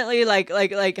permanently like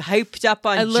hyped up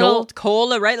on A little- Jolt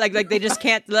Cola, right? Like they just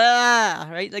can't,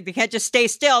 right? Like they can't just stay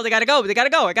still. They gotta go. I gotta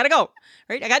go.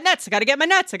 Right? I got nuts. I gotta get my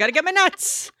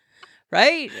nuts.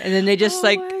 Right? And then they just Oh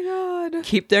like my God.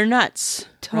 keep their nuts.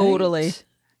 Totally. Right?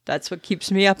 That's what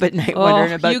keeps me up at night, Oh,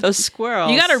 wondering about you- those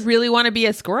squirrels. You gotta really want to be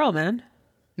a squirrel, man.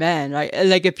 Man, right?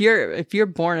 Like if you're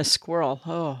born a squirrel,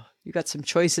 oh, you got some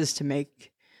choices to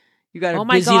make. You got a Oh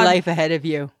my busy God. life ahead of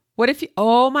you. What if you,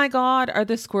 oh my God, are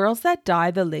the squirrels that die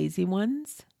the lazy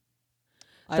ones?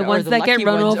 The Or ones that get lucky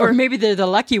run ones. over. Or maybe they're the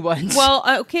lucky ones. Well,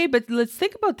 okay, but let's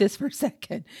think about this for a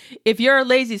second. If you're a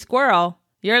lazy squirrel,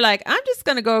 you're like, I'm just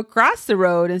going to go across the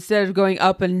road instead of going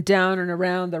up and down and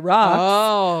around the rocks.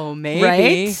 oh, maybe.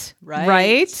 Right? Right.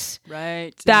 Right?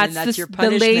 Right. That's, And then your the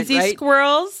punishment, lazy right?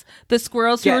 squirrels, the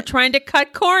squirrels who Yeah. are trying to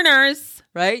cut corners.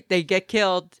 Right? They get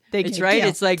killed. They It's get right. killed.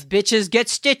 It's like bitches get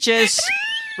stitches.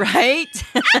 Right?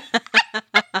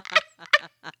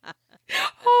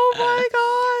 Oh my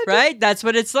God. Right? That's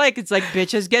what it's like. It's like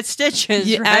bitches get stitches,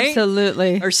 Yeah, right?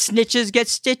 absolutely. Or snitches get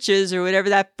stitches or whatever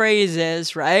that phrase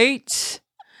is, right?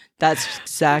 That's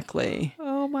exactly.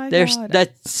 Oh my There's God.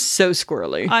 that's so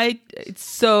squirrely. It's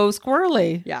so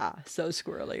squirrely. Yeah, so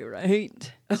squirrely,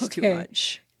 right? It's too Okay.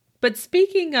 much. But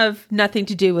speaking of nothing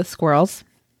to do with squirrels,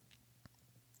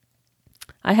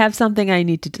 I have something I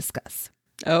need to discuss.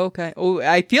 Okay. Oh,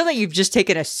 I feel that you've just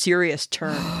taken a serious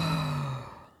turn.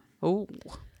 Oh.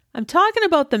 I'm talking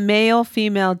about the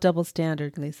male-female double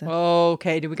standard, Lisa.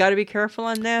 Okay. Do we got to be careful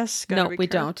on this? Gotta No, be we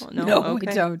careful? don't. No, we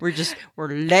don't. We're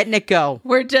letting it go.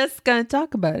 We're just going to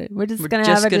talk about it. We're just We're going to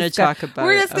just have a gonna talk about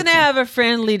We're it. just going to Okay. have a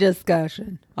friendly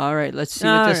discussion. All right. Let's see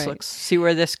All what this right. looks. See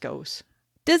where this goes.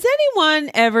 Does anyone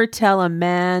ever tell a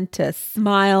man to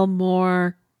smile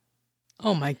more?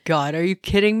 Oh my God. Are you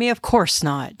kidding me? Of course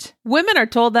not. Women are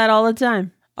told that all the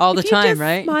time. All the If you time, just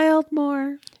right? Smiled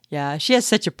more. Yeah. She has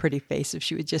such a pretty face. If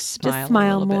she would just smile,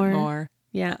 smile a little more. bit more.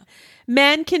 Yeah.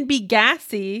 Men can be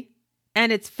gassy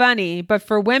and it's funny, but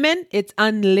for women, it's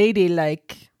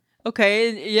unladylike.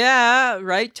 Okay. Yeah.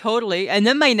 Right. Totally. And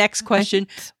then my next question,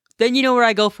 then you know where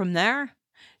I go from there?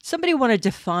 Somebody want to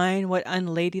define what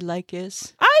unladylike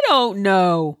is? I don't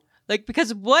know. Like,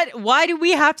 because why do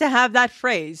we have to have that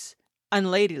phrase?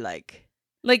 Unladylike.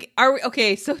 Like, are we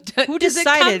okay? So Who does it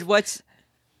decided come- what's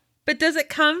But does it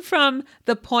come from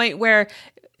the point where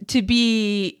to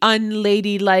be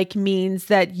unladylike means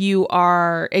that you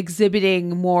are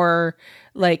exhibiting more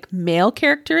like male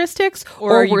characteristics,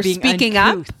 or are you we're being speaking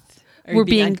uncouth? up Are you We're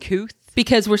being being- uncouth?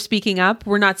 because we're speaking up?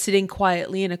 We're not sitting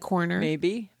quietly in a corner,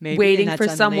 Maybe waiting and for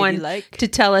that's someone unladylike. to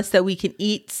tell us that we can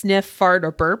eat, sniff, fart,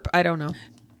 or burp. I don't know.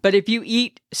 But if you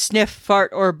eat, sniff,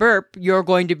 fart, or burp, you're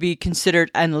going to be considered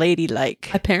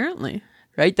unladylike, Apparently.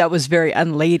 right? That was very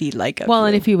unladylike of Well,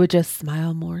 and you. if you would just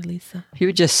smile more, Lisa. If you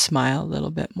would just smile a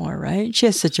little bit more, right? She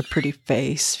has such a pretty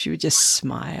face. If she would just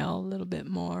smile a little bit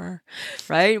more,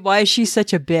 right? Why is she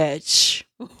such a bitch?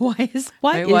 Why is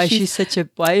Right? Why is she such a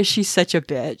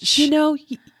bitch? You know,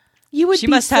 You would She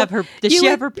be must so- have her. Does you she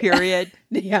would- have her period?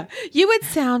 Yeah. You would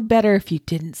sound better if you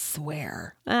didn't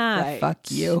swear. Right.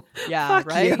 Fuck you. Yeah, Fuck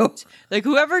right. you. Like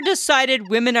whoever decided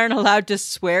women aren't allowed to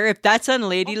swear, if that's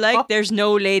unladylike, there's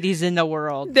no ladies in the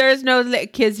world. There's no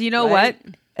kids. You know Right.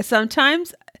 what?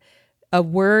 Sometimes a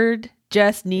word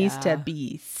just needs Yeah. to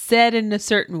be said in a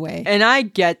certain way. And I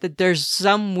get that there's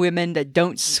some women that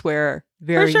don't swear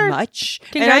very sure. much.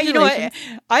 And I, you know,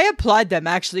 Congratulations. I applaud them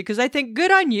actually because I think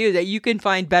good on you that you can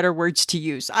find better words to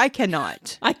use. I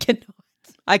cannot.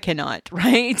 I cannot.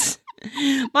 Right?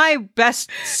 My best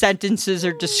sentences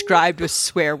are described with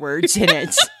swear words in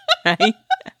it. Right?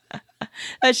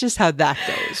 That's just how that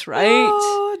goes, right?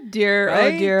 Oh dear.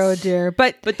 Right? Oh dear. Oh dear.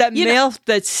 But That you know- male,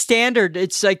 that standard,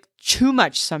 it's like too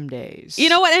much some days. You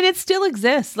know what? And it still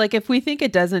exists. Like if we think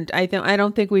it doesn't, I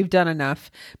don't think we've done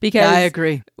enough because Yeah, I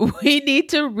agree. we need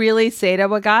to really say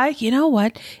to a guy, you know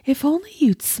what? If only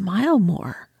you'd smile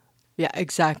more. Yeah,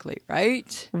 exactly.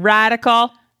 Right?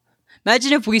 Radical.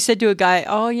 Imagine if we said to a guy,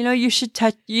 "Oh, you know,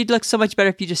 you'd look so much better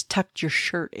if you just tucked your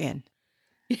shirt in."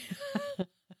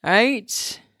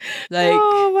 Right? Like,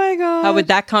 Oh my god. how would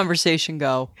that conversation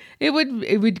go? It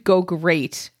would go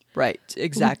great. Right, It would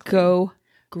exactly. go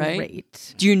Right?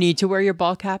 great. Do you need to wear your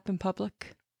ball cap in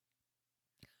public?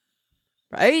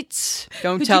 Right?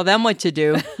 Don't Could tell you- them what to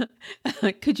do.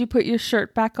 Could you put your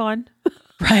shirt back on?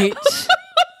 Right?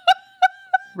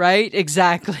 Right?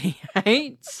 Exactly.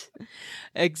 Right?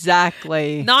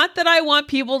 Exactly. Not that I want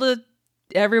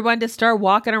everyone to start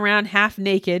walking around half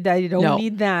naked. I don't No.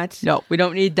 need that. No, we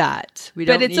don't need that. We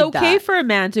don't But it's need okay that. for a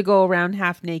man to go around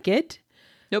half naked.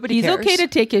 Nobody He's cares. okay to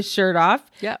take his shirt off.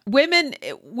 Yeah.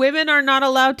 Women are not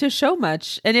allowed to show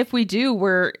much. And if we do,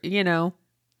 we're,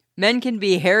 Men can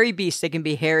be hairy beasts. They can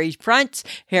be hairy fronts,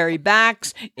 hairy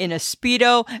backs, in a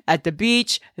Speedo, at the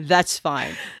beach. That's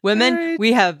fine. Women, Right.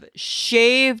 we have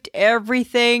shaved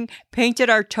everything, painted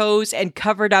our toes, and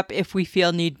covered up if we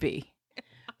feel need be.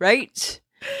 Right?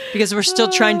 Because we're still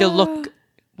trying to look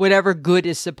whatever good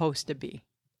is supposed to be.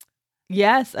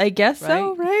 yes, I guess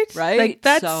so, right? Right. Like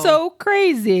that's so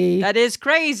crazy. That is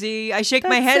crazy. I shake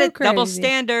my That's head so at double crazy.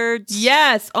 standards.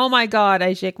 Yes. Oh my God.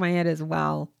 I shake my head as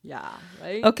well. Yeah.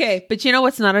 Right? Okay. But you know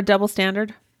what's not a double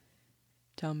standard?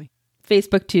 Tell me.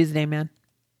 Facebook Tuesday, man.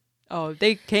 Oh,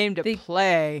 they came to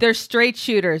play. They're straight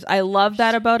shooters. I love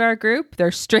that about our group.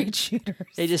 They're straight shooters.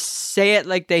 They just say it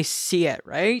like they see it,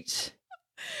 right?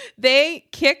 They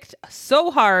kicked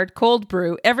so hard cold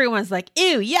brew. Everyone's like,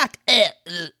 ew, yuck.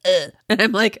 And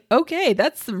I'm like, okay,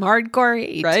 that's some hardcore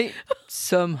hate. Right?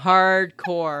 Some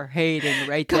hardcore hating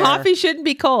right there. Coffee shouldn't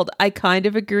be cold. I kind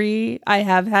of agree. I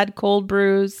have had cold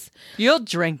brews. You'll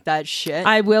drink that shit.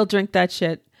 I will drink that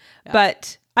shit.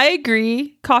 But I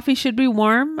agree. Coffee should be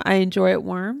warm. I enjoy it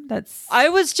warm. I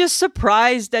was just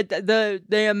surprised at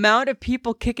the amount of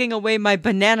people kicking away my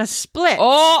banana split.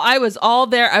 Oh, I was all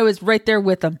there. I was right there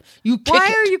with them. You kick Why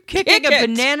it. are you kicking Kick a it.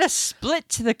 banana split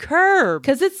to the curb?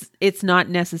 Because it's not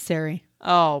necessary.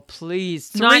 Oh,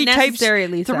 please. Not necessary,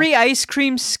 Lisa. 3 ice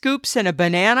cream scoops and a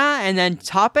banana and then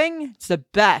topping. It's the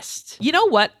best. You know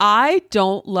what? I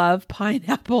don't love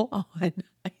pineapple on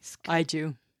ice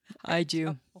cream. I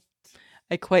do.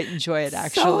 I quite enjoy it,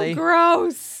 actually. So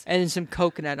gross. And then some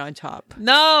coconut on top.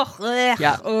 No. Ugh.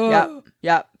 Yeah, Ugh.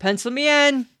 yeah. Pencil me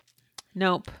in.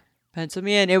 Nope. Pencil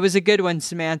me in. It was a good one,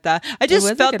 Samantha. I was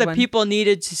just a felt good that one. people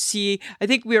needed to see. I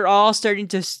think we were all starting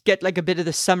to get like a bit of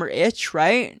the summer itch,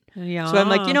 right? Yeah. So I'm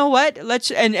like, you know what?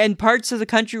 Let's and parts of the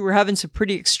country were having some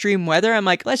pretty extreme weather. I'm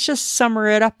like, let's just summer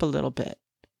it up a little bit,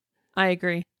 I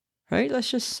agree. right? Let's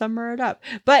just summer it up.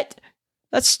 But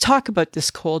let's talk about this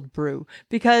cold brew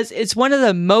because it's one of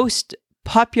the most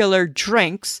popular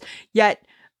drinks. Yet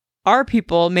our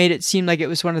people made it seem like it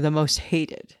was one of the most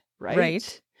hated, right?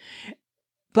 Right.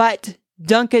 But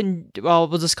Dunkin', well,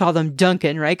 we'll just call them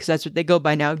Dunkin', right? Because that's what they go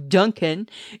by now. Dunkin'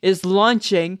 is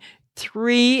launching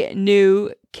 3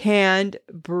 new canned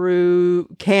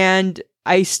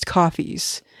iced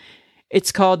coffees.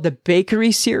 It's called the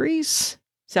Bakery Series.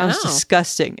 Sounds Oh.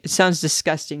 disgusting. It sounds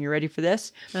disgusting. You ready for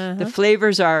this? Uh-huh. The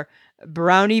flavors are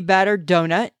brownie batter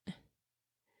donut,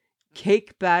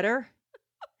 cake batter,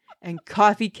 and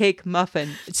coffee cake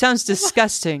muffin. It sounds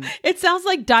disgusting. It sounds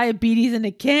like diabetes in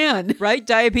a can. Right?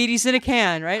 Diabetes in a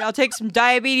can, right? I'll take some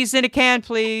diabetes in a can,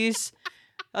 please.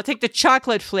 I'll take the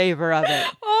chocolate flavor of it.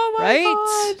 Oh my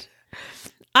Right? God.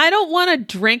 I don't want to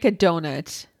drink a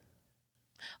donut.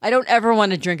 I don't ever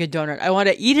want to drink a donut. I want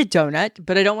to eat a donut,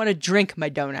 but I don't want to drink my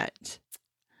donut.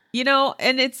 You know,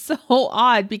 and it's so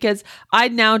odd because I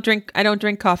don't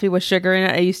drink coffee with sugar in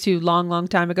it. I used to long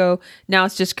time ago. Now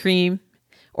it's just cream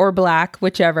or black,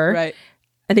 whichever. Right.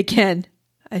 And again,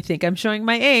 I think I'm showing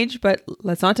my age, but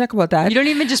let's not talk about that. You don't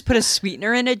even just put a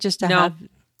sweetener in it just to No. have.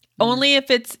 Only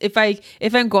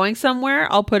if I'm going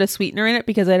somewhere, I'll put a sweetener in it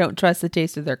because I don't trust the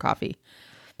taste of their coffee.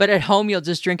 But at home, you'll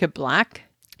just drink it black,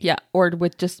 Yeah, or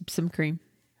with just some cream.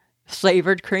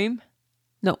 flavored cream.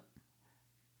 No,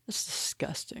 That's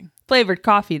disgusting. flavored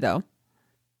coffee though.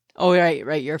 Oh,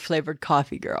 right. You're a flavored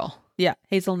coffee girl. Yeah,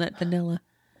 hazelnut vanilla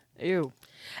Ew.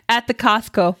 at the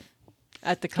Costco.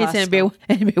 At the In case Costco.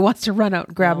 anybody wants to run out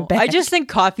and grab a No, bag. I just think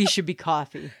coffee should be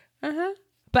coffee.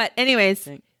 But anyways,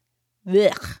 Think.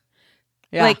 ugh.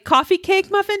 Yeah. Like coffee cake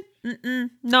muffin?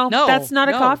 No, No, that's not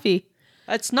a no. coffee.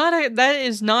 That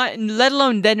is not, let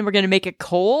alone then we're going to make it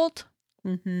cold.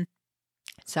 Mm-hmm.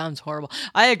 It sounds horrible.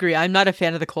 I agree. I'm not a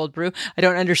fan of the cold brew. I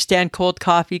don't understand cold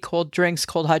coffee, cold drinks,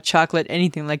 cold hot chocolate,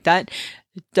 anything like that.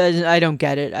 I don't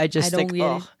get it. I just think,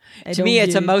 oh. To me,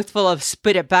 it's a mouthful of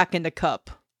spit it back in the cup.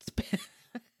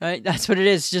 Right? That's what it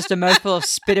is. Just a mouthful of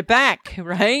spit it back,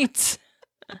 right?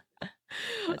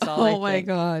 That's all I Oh my think.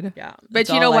 God. Yeah. But that's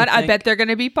you know all what? I think. bet they're going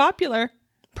to be popular.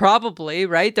 Probably,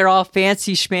 right? They're all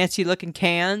fancy schmancy looking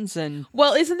cans and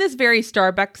Well, isn't this very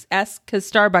Starbucks-esque? Because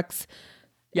Starbucks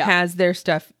Yeah. has their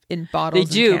stuff in they bottles.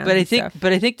 do, and but I cans think and stuff.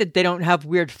 but I think that they don't have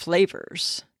weird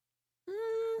flavors.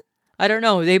 I don't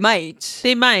know. They might.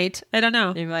 They might. I don't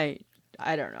know. They might.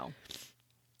 I don't know.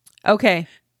 Okay,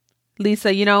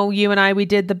 Lisa. You know, you and I, we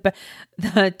did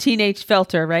the teenage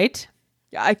filter, right?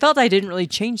 Yeah, I felt I didn't really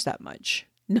change that much,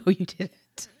 No, you didn't.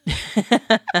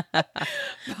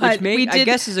 which I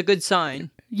guess is a good sign.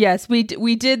 Yes, we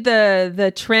did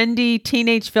the trendy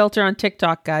teenage filter on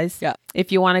TikTok, guys. Yeah.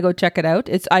 If you want to go check it out,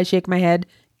 it's I Shake My Head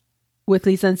with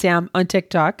Lisa and Sam on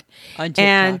TikTok. On TikTok.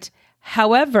 And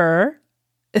however,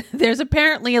 there's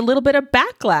apparently a little bit of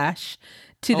backlash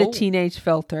to the Oh. teenage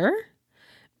filter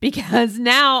because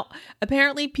now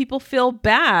apparently people feel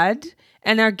bad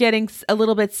and are getting a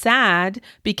little bit sad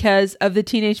because of the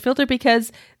teenage filter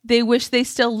because they wish they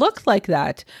still looked like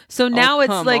that. So now it's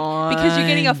come like because you're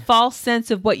getting a on. false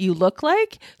sense of what you look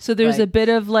like. So there's Right. a bit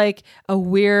of like a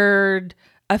weird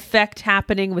effect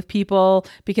happening with people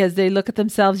because they look at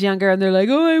themselves younger and they're like,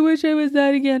 oh, I wish I was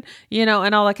that again, you know,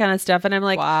 and all that kind of stuff. And I'm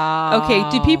like, Wow. okay,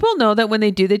 do people know that when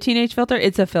they do the teenage filter,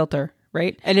 it's a filter,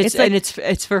 right? And it's like, and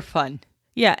it's for fun,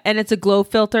 yeah, and it's a glow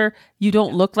filter. You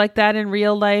don't look like that in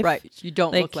real life. right? You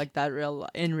don't Like- look like that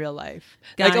in real life.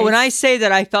 Guys- Like when I say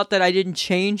that I felt that I didn't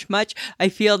change much, I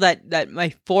feel that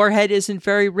my forehead isn't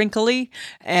very wrinkly,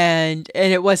 and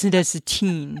it wasn't as a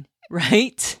teen,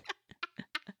 right?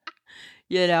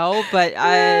 You know, but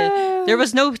there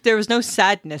was no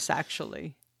sadness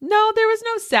actually. No, there was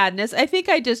no sadness. I think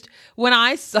when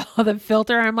I saw the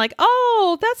filter, I'm like,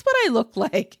 oh, that's what I look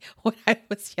like when I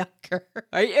was younger.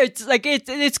 Right? It's like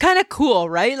it's kind of cool,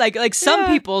 right? Like some Yeah.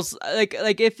 people's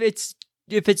like if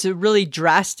it's a really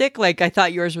drastic, like I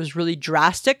thought yours was really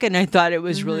drastic, and I thought it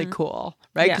was really cool,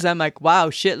 right? Yeah. Because I'm like,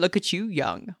 wow, shit, look at you,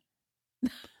 young,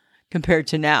 compared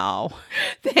to now,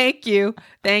 Thank you.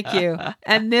 Thank you.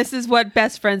 And this is what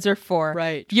best friends are for.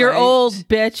 Right, Your right. old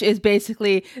bitch is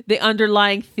basically the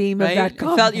underlying theme of right? that I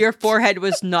comment. felt your forehead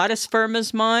was not as firm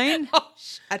as mine. Oh,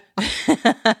 shut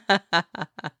up.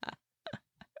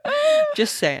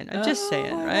 Just saying, I'm just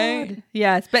saying, Oh, right? God.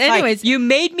 Yes. But Hi, anyways, you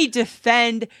made me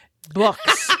defend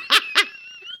books.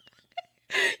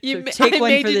 you so take I one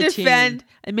made for you the defend. team.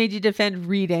 I made you defend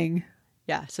reading.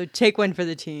 Yeah, so take one for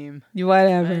the team,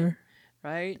 Whatever.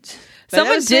 right?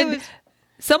 But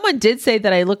Someone did say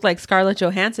that I look like Scarlett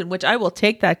Johansson, which I will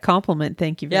take that compliment.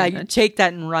 Thank you Yeah, very you much. take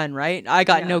that and run, right? I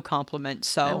got Yeah. no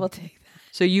compliments, I will so take that.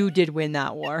 so you did win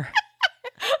that war,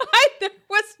 There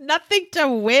was nothing to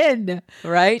win.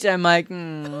 right? I'm like,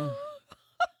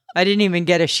 I didn't even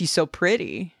get a she's so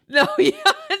pretty. No, yeah,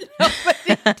 nobody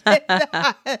did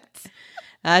that.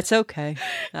 That's okay.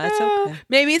 That's okay.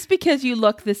 Maybe it's because you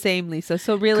look the same, Lisa.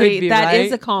 So really, Could be, that is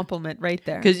right? a compliment right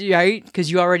there. Because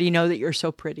you already know that you're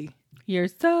so pretty, You're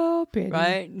so pretty.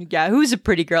 right? Yeah, who's a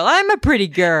pretty girl? I'm a pretty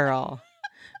girl,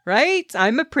 right?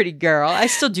 I'm a pretty girl. I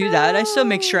still do that. I still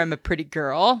make sure I'm a pretty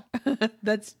girl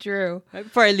That's true. right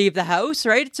before I leave the house,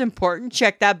 right? It's important.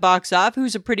 Check that box off.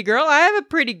 Who's a pretty girl? I am a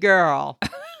pretty girl.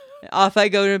 Off I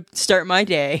go to start my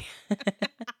day.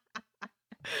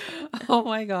 Oh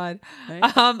my God.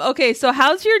 Right? Okay, so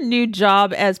how's your new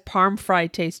job as parm fry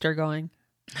taster going?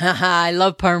 I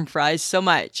love parm fries so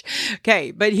much.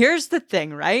 Okay, but here's the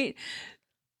thing, right?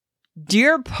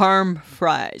 Dear parm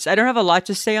fries. I don't have a lot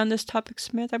to say on this topic,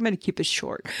 Smith. I'm going to keep it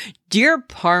short. Dear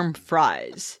parm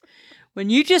fries. When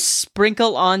you just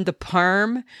sprinkle on the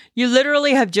parm, you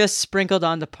literally have just sprinkled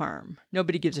on the parm.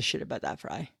 Nobody gives a shit about that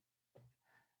fry.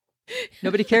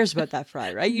 Nobody cares about that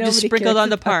fry, right? You just Nobody sprinkled cares on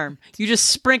the about parm. You just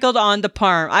sprinkled on the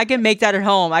parm. I can make that at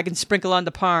home. I can sprinkle on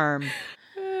the parm.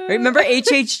 Right? Remember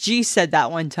HHG said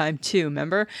that one time too.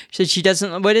 Remember? She said she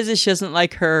doesn't, what is it? She doesn't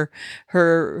like her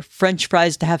French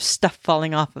fries to have stuff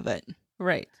falling off of it.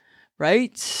 Right.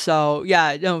 Right? So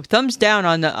yeah, no, thumbs down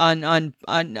on the,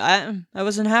 I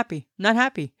wasn't happy. Not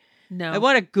happy. No. I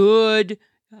want a good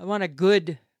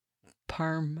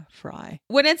parm fry.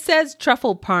 When it says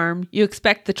truffle parm, you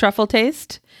expect the truffle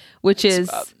taste, which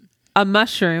is a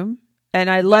mushroom. And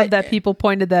I love that people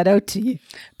pointed that out to you.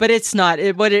 But it's not.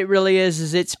 What it really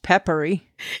is it's peppery.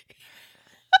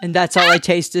 And that's all I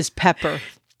taste is pepper.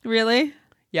 Really?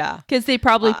 Yeah. Because they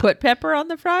probably put pepper on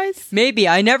the fries? Maybe.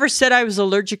 I never said I was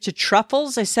allergic to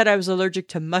truffles. I said I was allergic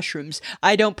to mushrooms.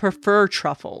 I don't prefer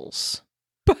truffles.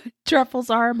 But truffles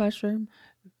are a mushroom.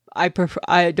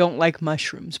 I don't like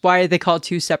mushrooms. Why are they called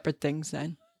two separate things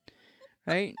then?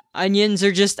 Right? Onions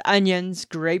are just onions.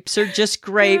 Grapes are just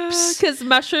grapes. Because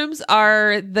mushrooms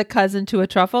are the cousin to a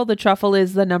truffle. The truffle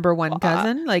is the number one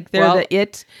cousin. Like they're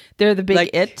they're the big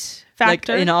it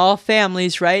factor. Like in all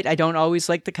families, right? I don't always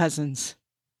like the cousins.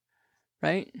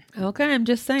 Right? Okay, I'm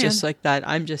just saying. Just like that.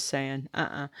 I'm just saying.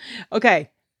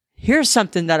 Okay. Here's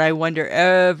something that I wonder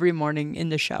every morning in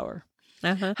the shower.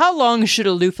 How long should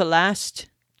a loofah last?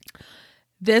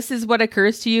 This is what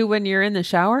occurs to you when you're in the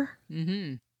shower?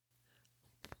 Mm-hmm.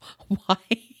 Why?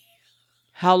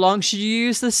 How long should you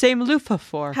use the same loofah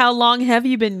for? How long have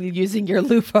you been using your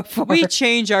loofah for? We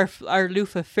change our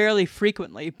loofah fairly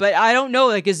frequently, but I don't know.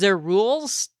 Like, is there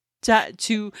rules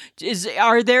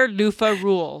are there loofah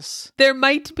rules? There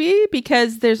might be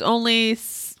because there's only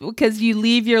because you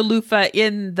leave your loofah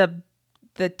in the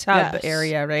tub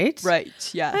area, right?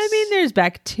 Right. Yes. I mean, there's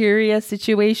bacteria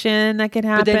situation that can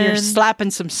happen. But then you're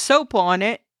slapping some soap on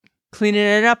it, cleaning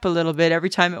it up a little bit every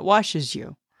time it washes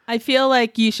you. I feel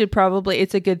like you should probably,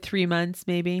 it's a good 3 months,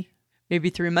 maybe. Maybe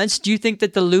 3 months. Do you think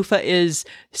that the loofah is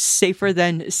safer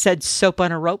than said soap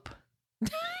on a rope?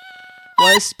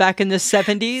 Was back in the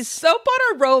 70s? Soap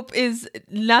on a rope is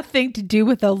nothing to do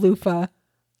with a loofah.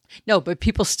 No, but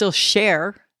people still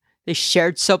share. They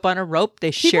shared soap on a rope.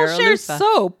 They share a loofah.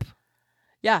 Soap.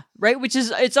 Yeah, right? Which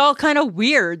is, it's all kind of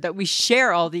weird that we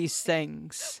share all these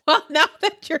things. Well, now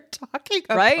that you're talking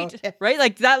about it. Right?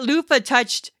 Like that loofah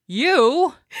touched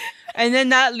you, and then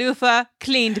that loofah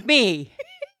cleaned me.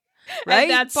 Right?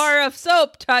 And that bar of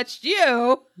soap touched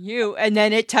you. And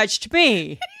then it touched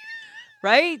me.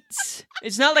 Right?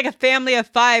 It's not like a family of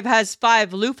 5 has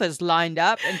 5 loofahs lined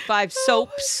up and 5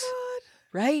 soaps. Oh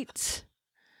right?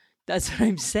 That's what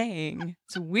I'm saying.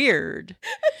 It's weird.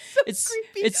 It's so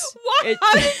creepy.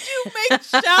 How did you make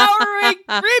showering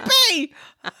creepy?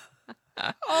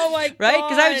 Oh my God. Right?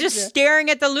 Because I was just staring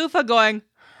at the loofah going,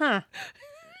 huh.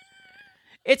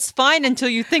 It's fine until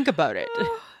you think about it.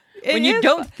 When you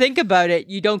don't think about it,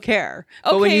 you don't care.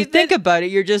 But when you think about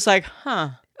it, you're just like, huh.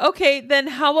 Okay, then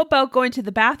how about going to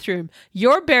the bathroom?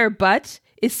 Your bare butt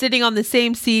is sitting on the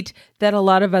same seat that a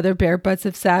lot of other bare butts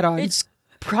have sat on. It's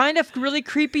kind of really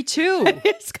creepy too.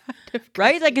 It's kind of creepy.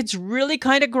 Right? Like it's really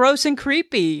kind of gross and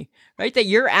creepy. Right? That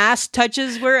your ass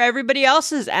touches where everybody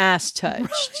else's ass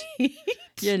touched. Right.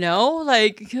 You know?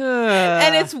 Like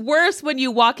and it's worse when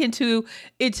you walk into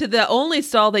the only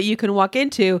stall that you can walk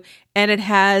into and it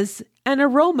has an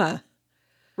aroma.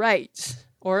 Right.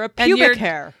 Or a pubic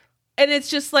hair. And it's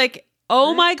just like,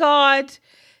 oh my God.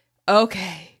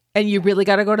 Okay. And you really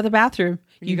got to go to the bathroom.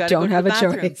 You don't have a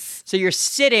choice. So you're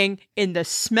sitting in the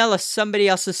smell of somebody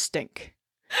else's stink.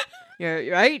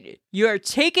 You're right. You're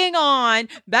taking on,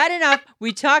 bad enough,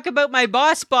 we talk about my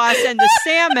boss and the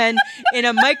salmon in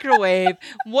a microwave.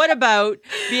 What about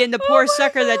being the poor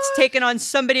sucker that's taking on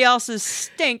somebody else's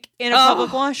stink in a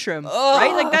public washroom?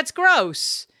 Right? Like that's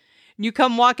gross. You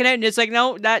come walking out and it's like,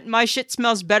 no, that my shit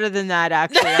smells better than that.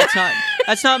 Actually,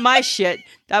 that's not my shit.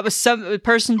 That was some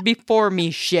person before me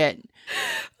shit.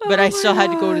 But I still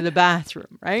had to go to the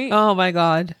bathroom, right? Oh my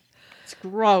God, it's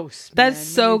gross. That's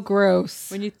so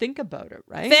gross when you think about it,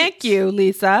 right? Thank you,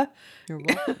 Lisa. You're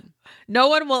welcome. No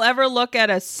one will ever look at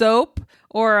a soap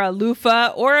or a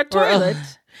loofah or a toilet,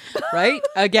 right?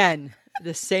 Again,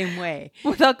 the same way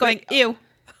without going ew.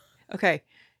 Okay.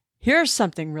 Here's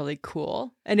something really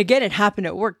cool. And again, it happened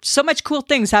at work. So much cool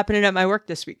things happening at my work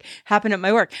this week. Happened at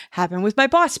my work. Happened with my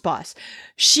boss.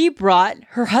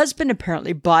 Her husband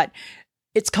apparently bought,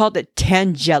 it's called a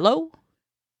Tangelo.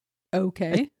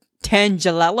 Okay.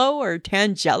 Tangelo or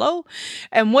Tangelo.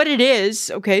 And what it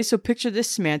is, okay, so picture this,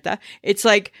 Samantha. It's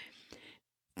like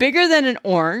bigger than an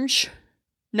orange.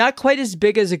 Not quite as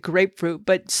big as a grapefruit,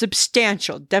 but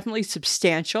substantial, definitely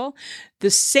substantial.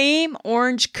 The same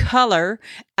orange color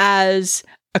as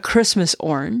a Christmas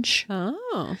orange.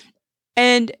 Oh.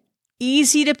 And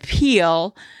easy to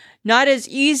peel. Not as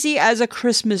easy as a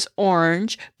Christmas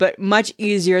orange, but much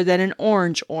easier than an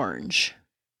orange.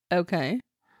 Okay.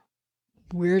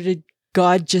 Where did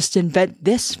God just invent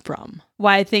this from?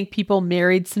 Why, I think people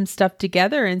married some stuff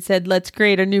together and said, let's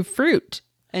create a new fruit.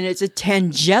 And it's a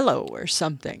Tangelo or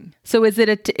something. So is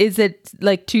it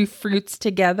like two fruits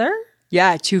together?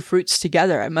 Yeah, two fruits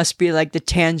together. It must be like the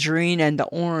tangerine and the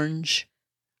orange.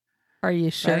 Are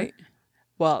you sure? Right?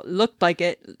 Well, it looked like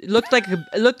it. It looked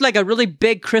like a really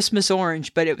big Christmas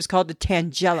orange, but it was called the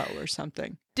Tangelo or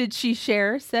something. Did she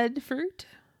share said fruit?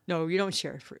 No, you don't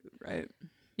share fruit, right?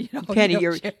 You can't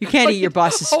eat your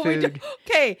boss's food.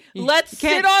 Okay, let's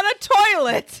sit on a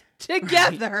toilet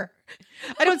together.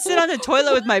 I don't sit on the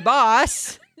toilet with my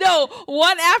boss. No,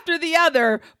 one after the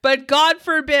other, but God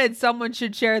forbid someone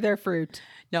should share their fruit.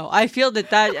 No, I feel that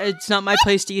it's not my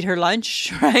place to eat her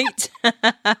lunch, right?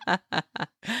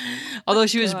 Although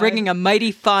she was bringing a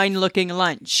mighty fine looking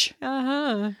lunch.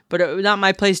 Uh-huh. But it was not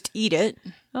my place to eat it.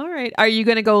 All right. Are you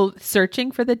going to go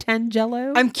searching for the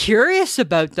Tangelo? I'm curious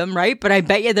about them, right? But I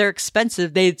bet you they're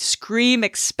expensive. They scream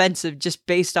expensive just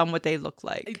based on what they look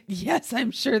like. Yes,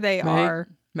 I'm sure they are.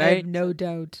 Right? I have no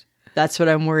doubt. That's what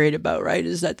I'm worried about, right?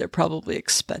 Is that they're probably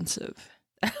expensive.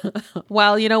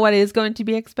 Well, you know what is going to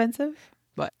be expensive?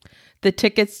 What? The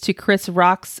tickets to Chris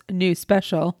Rock's new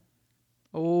special.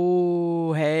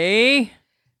 Oh, hey.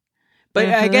 But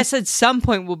I guess at some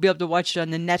point we'll be able to watch it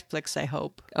on the Netflix, I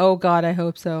hope. Oh, God, I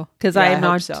hope so. Because Yeah, I I am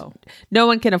hope not. so. No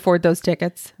one can afford those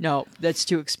tickets. No, that's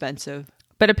too expensive.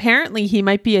 But apparently he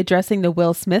might be addressing the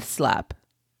Will Smith slap.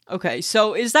 Okay,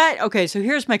 so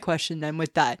here's my question then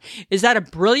with that. Is that a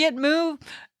brilliant move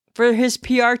for his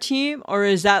PR team? Or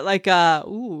is that like that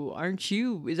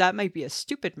might be a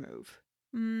stupid move?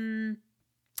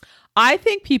 I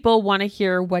think people want to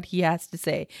hear what he has to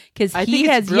say because he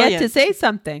has yet to say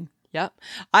something. Yep.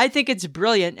 I think it's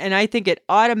brilliant, and I think it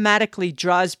automatically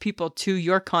draws people to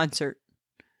your concert.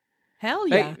 Hell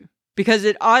yeah. Right? Because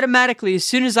it automatically, as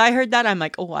soon as I heard that, I'm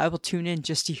like, oh, I will tune in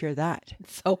just to hear that.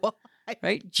 So,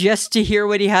 right? Just to hear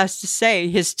what he has to say,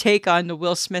 his take on the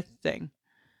Will Smith thing.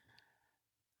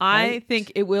 I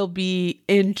think it will be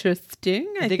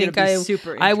interesting. I think it'll be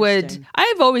super interesting.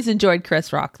 I've always enjoyed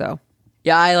Chris Rock, though.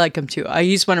 Yeah, I like him too.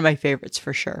 He's one of my favorites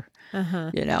for sure.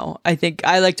 Uh-huh. You know, I think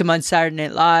I liked him on Saturday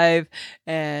Night Live,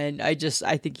 and I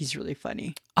think he's really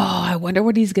funny. Oh, I wonder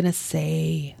what he's gonna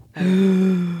say.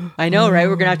 I know, right?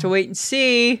 We're gonna have to wait and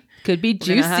see. Could be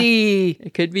juicy.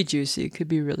 It could be juicy. It could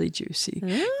be really juicy.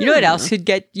 You know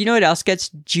what else gets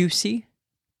juicy?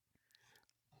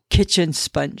 Kitchen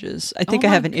sponges. I think I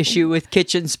have an issue with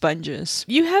kitchen sponges.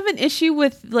 You have an issue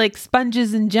with like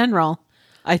sponges in general.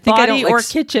 I think Body I don't like or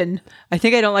kitchen. I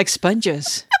think I don't like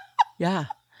sponges. Yeah.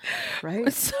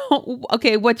 Right. So,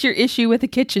 okay, what's your issue with a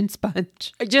kitchen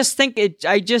sponge? I just think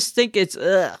it's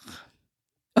ugh.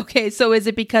 Okay, so is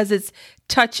it because it's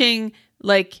touching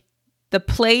like the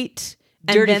plate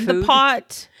and Dirty then food. the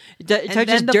pot? It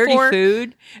touches dirty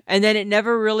food, and then it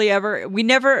never really ever. We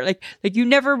never like you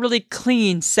never really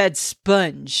clean said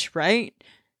sponge, right?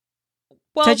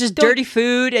 Well, touches dirty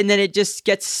food, and then it just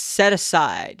gets set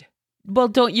aside. Well,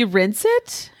 don't you rinse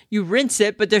it? You rinse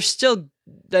it, but there's still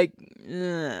like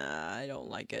I don't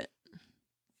like it.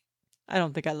 I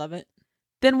don't think I love it.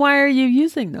 Then why are you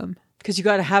using them? Because you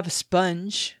got to have a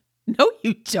sponge. No,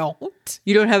 you don't.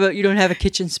 You don't have a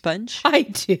kitchen sponge? I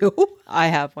do. I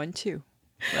have one too.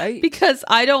 Right? Because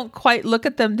I don't quite look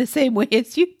at them the same way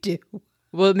as you do.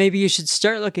 Well, maybe you should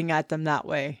start looking at them that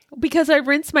way. Because I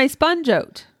rinse my sponge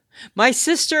out. My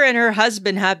sister and her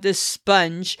husband have this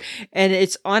sponge, and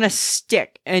it's on a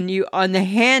stick, and on the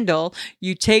handle,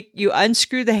 you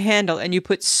unscrew the handle and you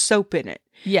put soap in it.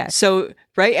 Yes. So,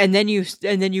 right? And then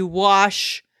you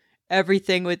wash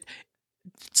everything with.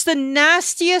 It's the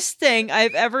nastiest thing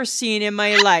I've ever seen in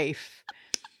my life.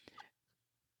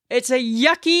 It's a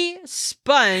yucky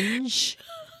sponge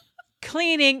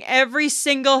cleaning every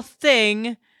single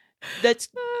thing that's.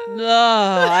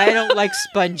 I don't like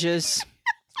sponges.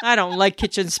 I don't like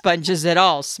kitchen sponges at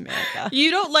all, Samantha.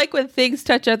 You don't like when things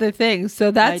touch other things,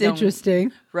 so that's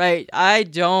interesting. Right. I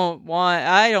don't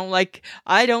like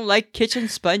kitchen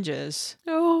sponges.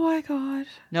 Oh my God.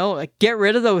 No, like get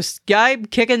rid of those. I'm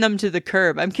kicking them to the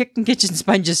curb. I'm kicking kitchen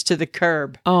sponges to the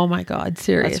curb. Oh my God,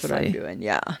 seriously. That's what I'm doing.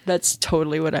 Yeah. That's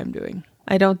totally what I'm doing.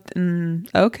 I don't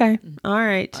okay. All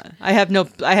right. I have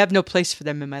no place for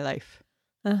them in my life.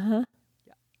 Uh-huh.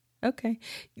 Okay.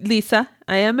 Lisa,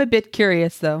 I am a bit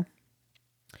curious though.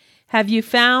 Have you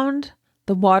found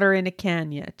the water in a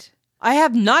can yet? I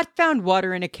have not found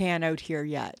water in a can out here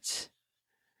yet.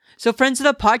 So, friends of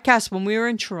the podcast, when we were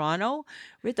in Toronto,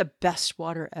 we had the best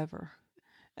water ever.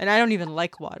 And I don't even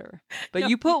like water. But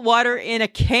you put water in a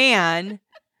can,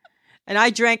 and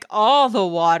I drank all the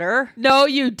water. No,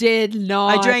 you did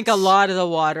not. I drank a lot of the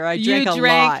water. I drank a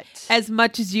lot. As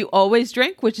much as you always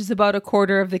drink, which is about a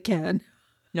quarter of the can.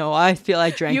 No, I feel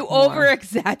I drank You more.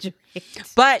 over-exaggerate.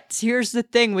 But here's the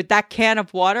thing. With that can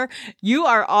of water, you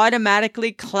are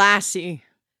automatically classy.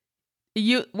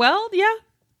 Well, yeah.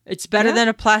 It's better Yeah. than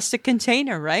a plastic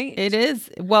container, right? It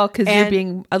is. Well, because you're And-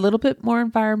 being a little bit more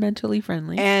environmentally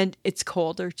friendly. And it's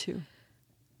colder, too.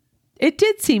 It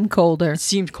did seem colder. It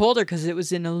seemed colder because it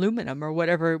was in aluminum or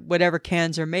whatever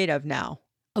cans are made of now.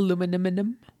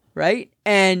 Aluminum. Right?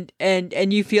 And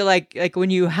you feel like when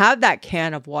you have that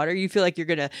can of water, you feel like you're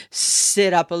going to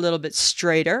sit up a little bit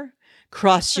straighter,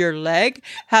 cross your leg,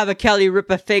 have a Kelly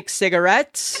Ripa fake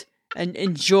cigarette, and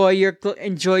enjoy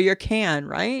your can,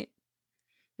 right?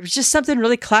 There's just something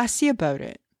really classy about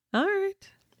it. All right.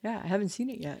 Yeah, I haven't seen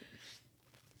it yet.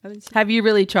 Have you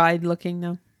really tried looking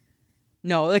though?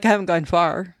 No, like I haven't gone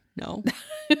far. No.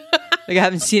 Like I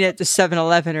haven't seen it at the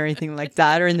 7-Eleven or anything like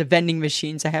that, or in the vending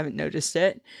machines. I haven't noticed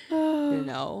it.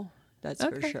 That's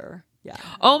for sure. Yeah.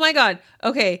 Oh my God.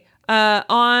 Okay.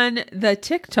 On the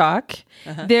TikTok,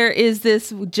 there is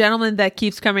this gentleman that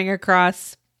keeps coming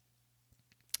across.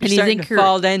 And he's starting to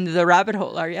fall into the rabbit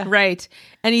hole, are you? Right.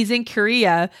 And he's in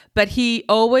Korea, but he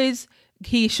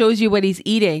shows you what he's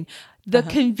eating. The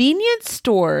convenience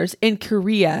stores in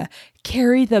Korea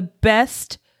carry the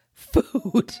best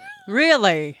food.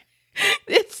 Really?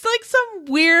 It's like some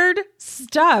weird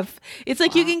stuff. It's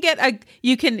like you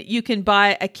can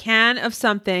buy a can of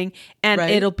something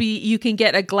and you can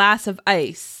get a glass of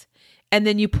ice. And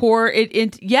then you pour it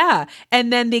in. Yeah.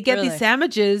 And then they get these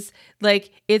sandwiches.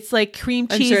 Like, it's like cream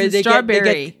cheese and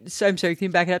strawberry. I'm sorry, can you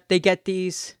back it up? They get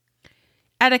these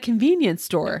at a convenience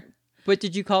store. What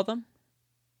did you call them?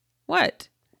 What?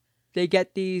 They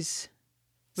get these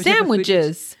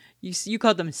sandwiches. You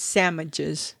called them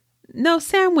sandwiches. No,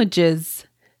 sandwiches.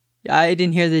 I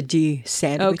didn't hear the D.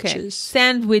 Sandwiches. Okay.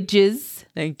 Sandwiches.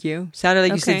 Thank you. Sounded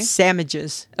like you said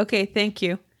sandwiches. Okay, thank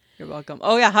you. You're welcome.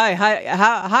 Oh yeah, hi.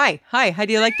 How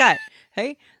do you like that?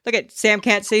 Hey, look at Sam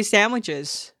can't say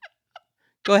sandwiches.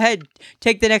 Go ahead,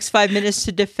 take the next 5 minutes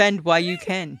to defend why you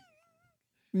can.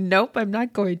 Nope, I'm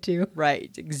not going to.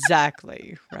 Right,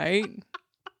 exactly. Right.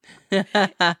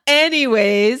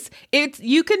 Anyways,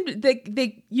 you can get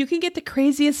the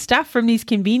craziest stuff from these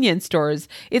convenience stores.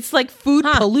 It's like food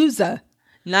palooza.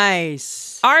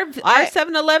 Nice. Our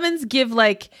 7-Elevens give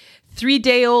like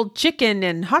 3-day-old chicken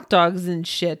and hot dogs and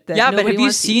shit. That but have you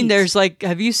seen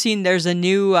there's a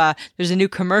new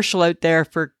commercial out there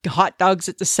for hot dogs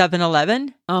at the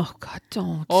 7-Eleven? Oh God,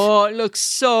 don't. Oh, it looks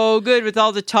so good with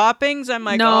all the toppings. I'm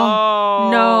like,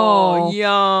 no,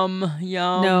 yum.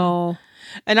 No.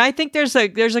 And I think there's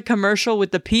a commercial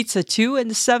with the pizza too in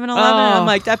the 7-Eleven. And I'm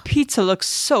like, that pizza looks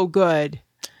so good.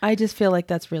 I just feel like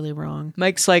that's really wrong.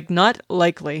 Mike's like, not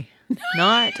likely.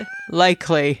 Not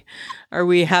likely are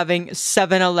we having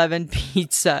 7-Eleven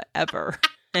pizza ever.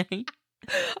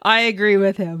 I agree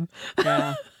with him.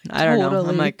 Yeah, I don't know.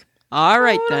 I'm like, all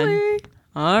right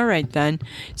then.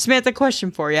 Samantha,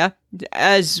 question for you.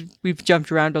 As we've jumped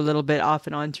around a little bit off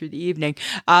and on through the evening,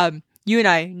 you and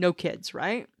I, no kids,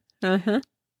 right? Uh-huh.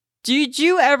 Did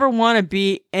you ever want to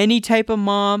be any type of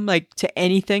mom, like to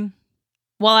anything?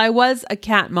 Well, I was a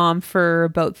cat mom for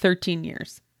about 13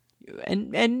 years.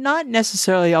 And not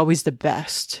necessarily always the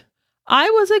best. I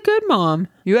was a good mom.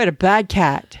 You had a bad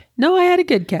cat. No, I had a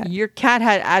good cat. Your cat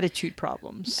had attitude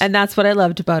problems. And that's what I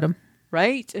loved about him.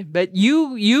 Right? But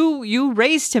you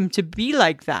raised him to be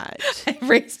like that. I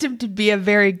raised him to be a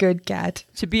very good cat.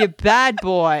 To be a bad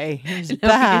boy. He was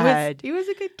bad. He was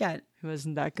a good cat. He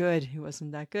wasn't that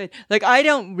good. Like, I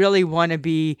don't really want to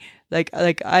be, like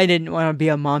I didn't want to be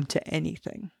a mom to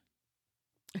anything.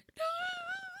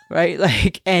 Right?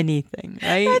 Like anything,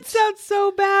 right? That sounds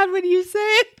so bad when you say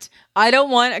it. I don't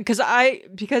want, because I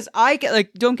get,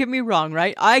 like, don't get me wrong,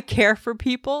 right? I care for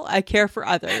people. I care for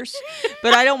others,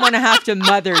 but I don't want to have to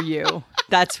mother you.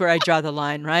 That's where I draw the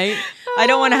line, right? I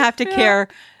don't want to have to care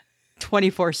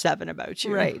 24/7 about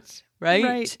you.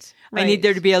 Right. I need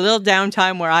there to be a little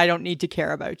downtime where I don't need to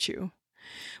care about you,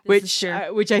 which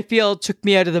I feel took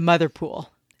me out of the mother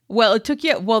pool. Well,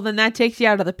 then that takes you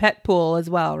out of the pet pool as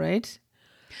well, right?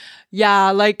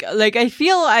 Yeah, like I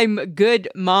feel I'm a good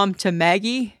mom to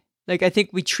Maggie. Like, I think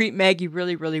we treat Maggie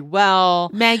really, really well.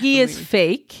 Maggie is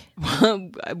fake.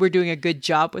 We're doing a good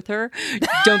job with her.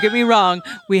 Don't get me wrong.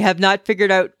 We have not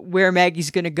figured out where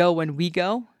Maggie's going to go when we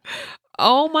go.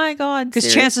 Oh my God.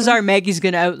 Because chances are Maggie's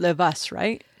going to outlive us,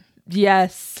 right?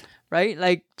 Yes. right?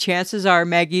 Like chances are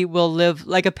Maggie will live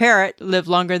like a parrot, live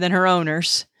longer than her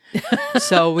owners.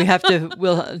 So we have to,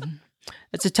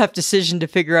 it's a tough decision to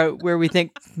figure out where we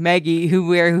think Maggie,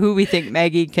 who we think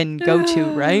Maggie can go to,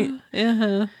 right?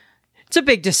 Uh-huh. It's a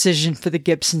big decision for the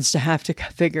Gibsons to have to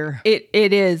figure It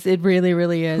is. It really,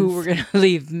 really is. who we're going to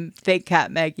leave fake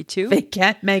cat Maggie to, Fake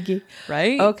cat Maggie.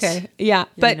 right? Okay. Yeah.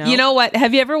 But you know what?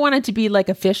 Have you ever wanted to be like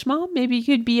a fish mom? Maybe you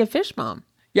could be a fish mom.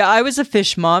 Yeah, I was a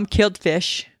fish mom, killed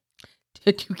fish.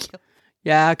 Did you kill?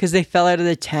 Yeah, because they fell out of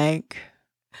the tank.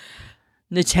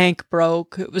 The tank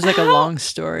broke. It was like a long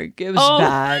story. It was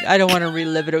bad. I don't want to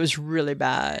relive it. It was really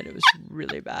bad. It was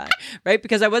really bad. Right?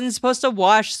 Because I wasn't supposed to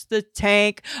wash the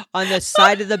tank on the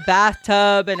side of the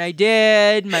bathtub, and I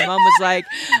did. My mom was like,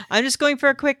 I'm just going for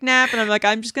a quick nap. And I'm like,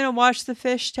 I'm just going to wash the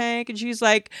fish tank. And she's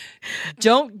like,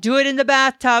 don't do it in the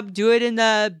bathtub. Do it in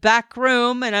the back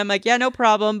room. And I'm like, yeah, no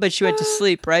problem. But she went to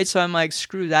sleep, right? So I'm like,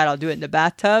 screw that. I'll do it in the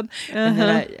bathtub.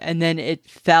 And then it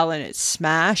fell and it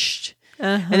smashed.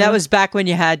 And that was back when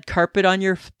you had carpet on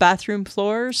your bathroom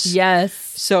floors. Yes.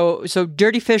 So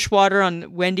dirty fish water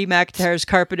on Wendy McIntyre's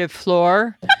carpeted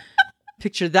floor.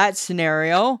 Picture that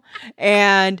scenario.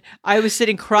 And I was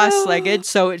sitting cross-legged,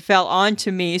 so it fell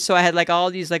onto me. So I had like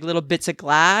all these like little bits of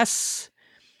glass.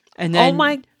 And then Oh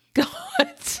my God.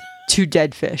 two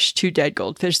dead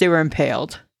goldfish. They were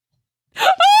impaled.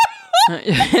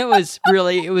 It was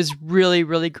really,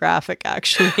 really graphic,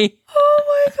 actually. Oh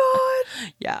my God.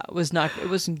 Yeah, it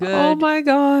wasn't good. Oh my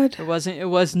God. It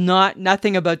was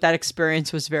nothing about that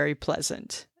experience was very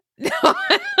pleasant.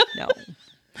 No.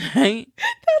 Right?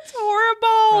 That's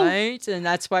horrible. Right? And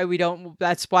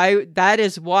that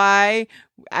is why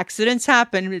accidents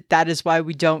happen. That is why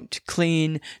we don't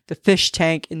clean the fish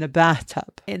tank in the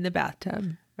bathtub. In the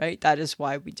bathtub. Right? That is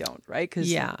why we don't, right?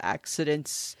 Because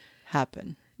accidents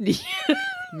happen.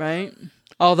 Right?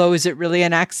 Although, is it really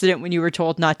an accident when you were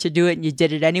told not to do it and you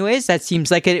did it anyways? That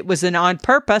seems like it was on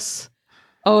purpose.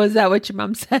 Oh, is that what your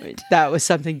mom said? That was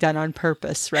something done on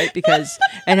purpose, right? Because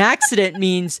an accident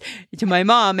means, to my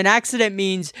mom,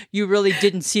 you really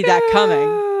didn't see that coming,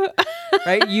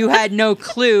 right? You had no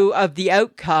clue of the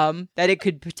outcome, that it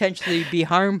could potentially be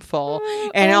harmful.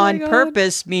 And on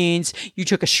purpose means you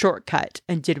took a shortcut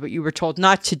and did what you were told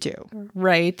not to do.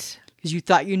 Right. Because you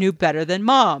thought you knew better than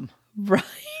mom. Right.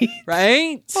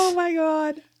 Right? Oh my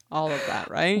God. All of that,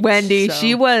 right? Wendy, So,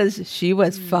 she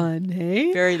was fun,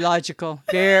 hey? very logical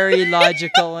very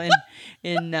logical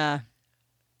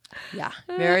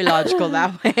very logical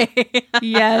that way.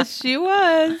 Yes, she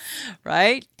was.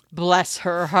 Right? Bless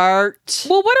her heart.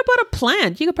 Well, what about a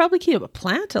plant? You could probably keep a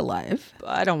plant alive.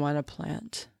 I don't want a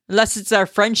plant. Unless it's our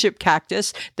friendship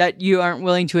cactus that you aren't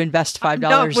willing to invest $5 in.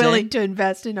 Not willing to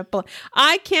invest in a plant.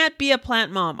 I can't be a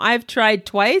plant mom. I've tried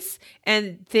twice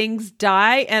and things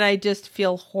die and I just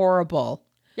feel horrible.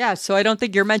 Yeah, so I don't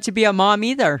think you're meant to be a mom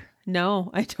either. No,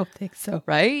 I don't think so.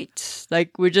 Right?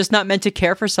 Like, we're just not meant to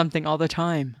care for something all the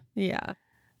time. Yeah.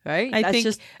 Right? I That's think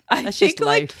just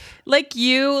life. like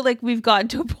we've gotten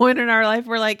to a point in our life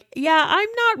where like, yeah, I'm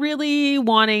not really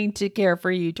wanting to care for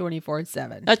you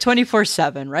 24/7. Not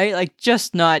 24/7, right? Like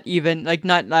just not even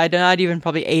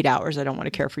probably 8 hours. I don't want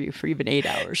to care for you for even 8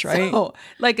 hours, right? So,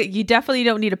 like you definitely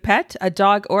don't need a pet, a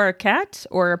dog or a cat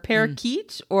or a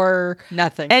parakeet or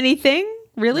Nothing. anything,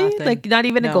 really? Nothing. Like not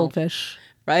even a No. goldfish.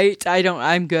 Right?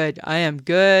 I'm good. I am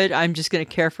good. I'm just going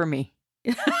to care for me.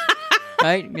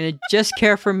 Right? I'm going to just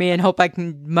care for me and hope I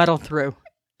can muddle through.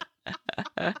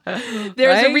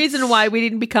 There's a reason why we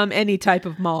didn't become any type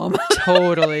of mom.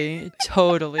 Totally,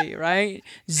 right?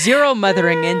 Zero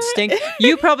mothering instinct.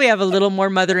 You probably have a little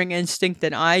more mothering instinct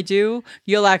than I do.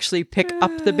 You'll actually pick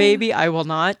up the baby. I will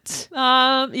not.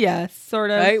 Yeah,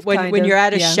 sort of. Right? When you're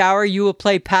at a shower, you will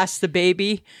play past the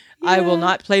baby. I will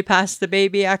not play past the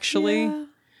baby, actually. Yeah.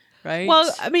 Right? Well,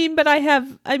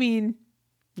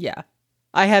 yeah.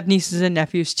 I have nieces and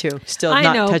nephews too. Still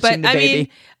not touching the baby.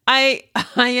 I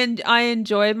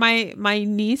enjoy my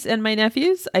niece and my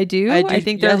nephews. I do. I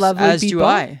think they're lovely as people. Do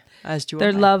I. As do I.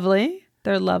 They're lovely.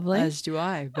 They're lovely. As do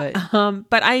I. But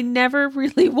but I never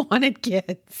really wanted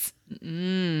kids.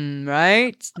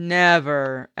 Right?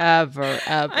 Never, ever.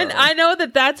 And I know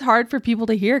that that's hard for people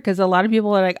to hear because a lot of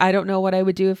people are like, I don't know what I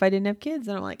would do if I didn't have kids.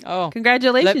 And I'm like, oh,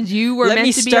 congratulations, you were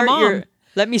meant to be a mom.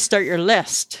 Let me start your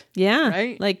list. Yeah.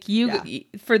 Right? Like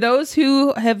for those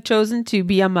who have chosen to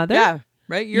be a mother. Yeah.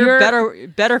 Right? You're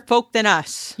better folk than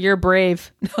us. You're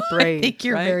brave. Brave. I think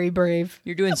you're very brave.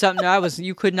 You're doing something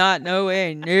you could not. No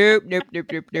way. Nope.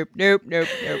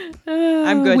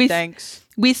 I'm good, thanks.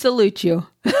 We salute you.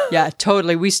 Yeah,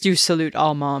 totally. We do salute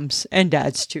all moms and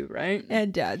dads too, right?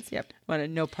 And dads, yep. Want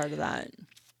no part of that.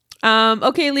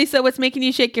 Okay, Lisa, what's making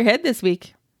you shake your head this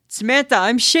week? Samantha,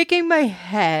 I'm shaking my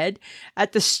head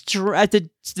at the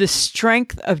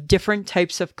strength of different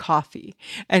types of coffee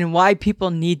and why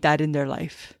people need that in their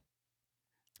life.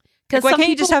 Like, why can't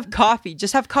you just have coffee?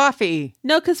 Just have coffee.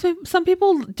 No, because some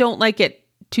people don't like it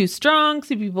too strong.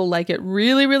 Some people like it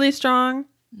really, really strong.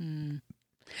 I'm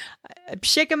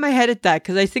shaking my head at that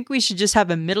because I think we should just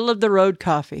have a middle of the road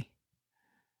coffee,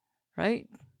 right?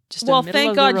 Just well,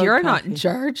 thank God you're not in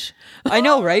charge. I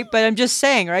know, right? But I'm just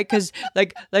saying, right? Because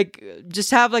like,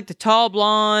 just have like the tall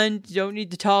blonde. You don't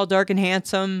need the tall, dark, and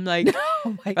handsome. Like,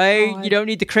 oh my right? God. You don't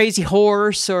need the crazy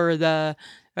horse or the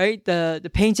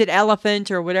painted elephant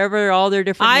or whatever all their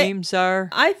different names are.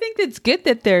 I think it's good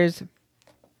that there's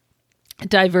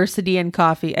diversity in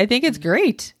coffee. I think it's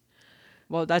great.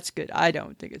 Well, that's good. I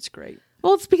don't think it's great.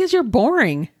 Well, it's because you're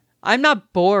boring. I'm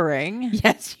not boring.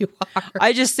 Yes, you are.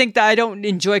 I just think that I don't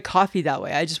enjoy coffee that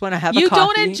way. I just want to have a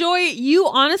coffee. You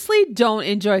honestly don't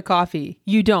enjoy coffee.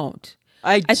 You don't.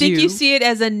 I think you see it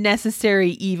as a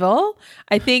necessary evil.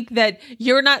 I think that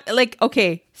you're not like,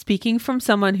 okay, speaking from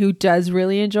someone who does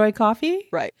really enjoy coffee.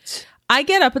 Right. I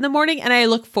get up in the morning and I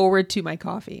look forward to my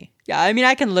coffee. Yeah, I mean,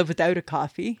 I can live without a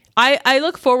coffee. I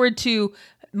look forward to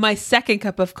my second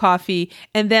cup of coffee,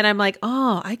 and then I'm like,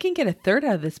 oh, I can get a third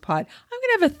out of this pot. I'm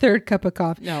gonna have a third cup of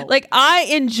coffee. No. Like, I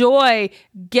enjoy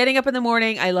getting up in the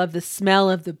morning. I love the smell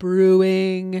of the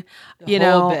brewing. The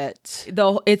whole bit.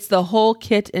 It's the whole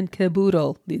kit and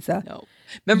caboodle, Lisa. No.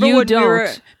 Remember when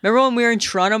we were in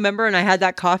Toronto? Remember, and I had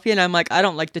that coffee, and I'm like, I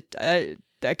don't like I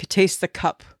could taste the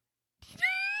cup.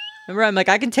 Remember, I'm like,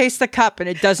 I can taste the cup and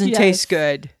it doesn't taste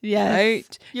good. Yes.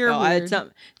 Right? You're weird. It's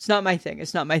not my thing.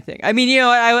 It's not my thing. I mean, you know,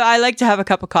 I like to have a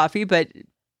cup of coffee, but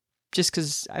just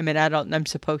because I'm an adult and I'm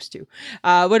supposed to.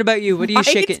 What about you? What are you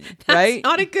shaking? That's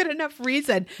not a good enough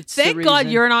reason. Thank God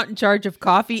you're not in charge of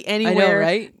coffee anywhere. I know,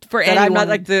 right? For but anyone. I'm not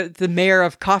like the mayor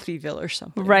of Coffeeville or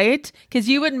something. Right? Because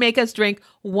you would make us drink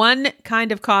one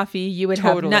kind of coffee. You would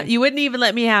have you wouldn't even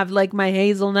let me have like my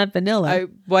hazelnut vanilla.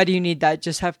 Why do you need that?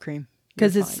 Just have cream.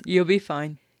 Because you'll be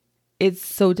fine. It's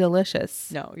so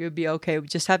delicious. No, you'll be okay.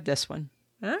 Just have this one.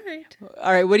 All right.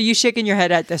 All right. What are you shaking your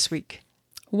head at this week?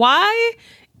 Why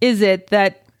is it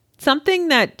that something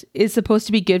that is supposed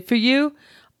to be good for you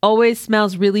always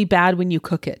smells really bad when you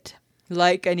cook it?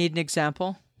 Like, I need an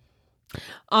example.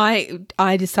 I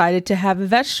decided to have a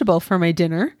vegetable for my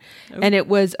dinner, and it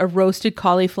was a roasted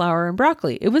cauliflower and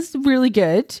broccoli. It was really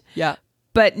good. Yeah.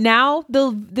 But now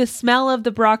the smell of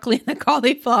the broccoli and the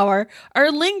cauliflower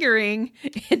are lingering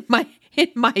in my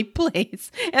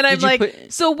place. And I'm like,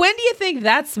 so when do you think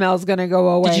that smell's going to go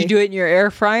away? Did you do it in your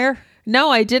air fryer? No,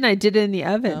 I didn't. I did it in the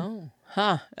oven. Oh,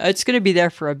 huh. It's going to be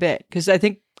there for a bit because I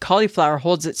think cauliflower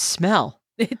holds its smell.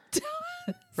 It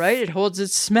does. Right? It holds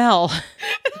its smell.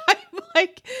 I'm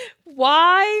like,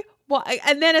 why? Why?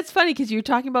 And then it's funny because you're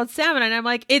talking about salmon and I'm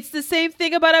like, it's the same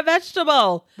thing about a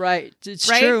vegetable. Right. It's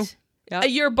true. Yep.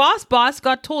 Your boss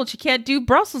got told she can't do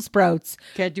Brussels sprouts.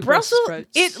 Can't do Brussels sprouts.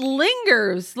 It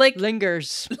lingers.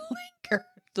 Lingers.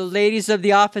 The ladies of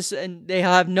the office, and they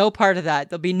have no part of that.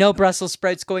 There'll be no Brussels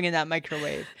sprouts going in that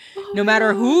microwave. No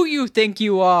matter who you think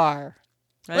you are.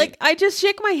 Right? Like, I just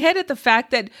shake my head at the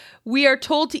fact that we are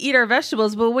told to eat our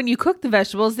vegetables, but when you cook the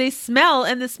vegetables, they smell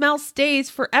and the smell stays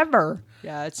forever.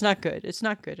 Yeah, it's not good. It's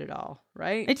not good at all,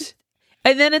 right?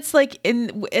 And then it's like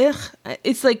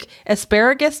it's like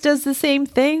asparagus does the same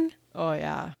thing. Oh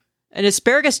yeah, and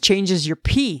asparagus changes your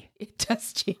pee. It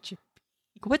does change your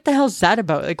pee. What the hell's that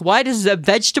about? Like, why does a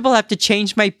vegetable have to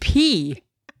change my pee?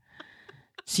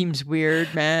 Seems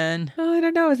weird, man. Oh, I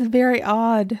don't know. It's very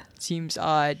odd. Seems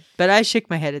odd, but I shake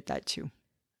my head at that too.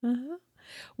 Uh-huh.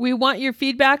 We want your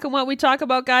feedback on what we talk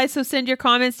about, guys. So send your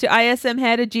comments to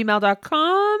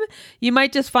ismhead@gmail.com. You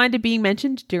might just find it being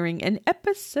mentioned during an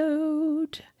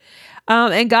episode.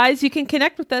 And guys, you can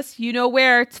connect with us. You know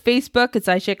where. It's Facebook. It's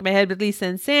I Shake My Head with Lisa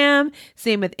and Sam.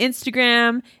 Same with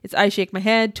Instagram. It's I Shake My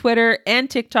Head. Twitter and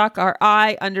TikTok are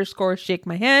I_Shake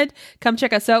My Head. Come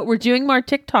check us out. We're doing more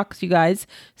TikToks, you guys.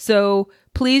 So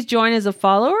please join as a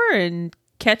follower and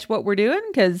catch what we're doing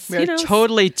because we're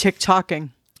totally TikToking.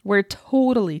 We're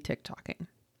totally TikToking.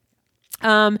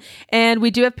 And we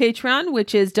do have Patreon,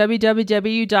 which is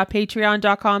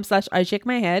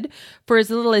www.patreon.com/IShakeMyHead. For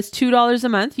as little as $2 a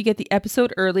month, you get the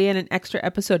episode early and an extra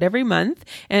episode every month.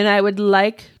 And I would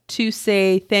like to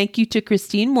say thank you to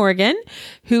Christine Morgan,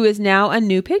 who is now a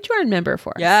new Patreon member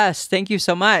for us. Yes, thank you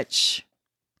so much.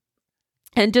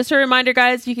 And just a reminder,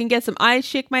 guys, you can get some I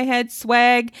Shake My Head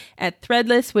swag at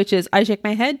Threadless, which is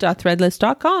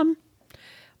ishakemyhead.threadless.com.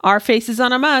 Our faces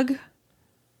on a mug.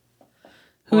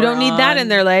 Who don't need that in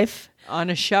their life?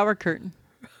 On a shower curtain.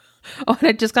 Oh, and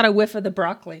I just got a whiff of the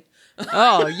broccoli.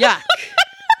 Oh, yuck.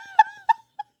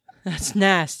 That's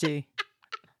nasty.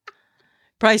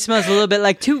 Probably smells a little bit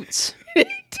like Toots. It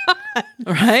does.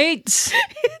 Right?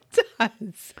 It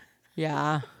does.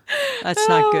 Yeah. That's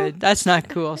not good. That's not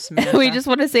cool, Samantha. We just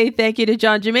want to say thank you to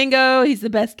John Domingo. He's the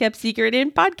best kept secret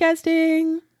in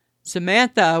podcasting.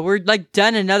 Samantha, we're like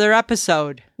done another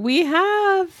episode. We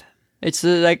have. It's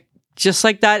like just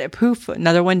like that. Poof,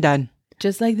 another one done.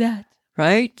 Just like that.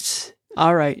 Right?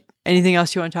 All right. Anything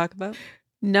else you want to talk about?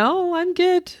 No, I'm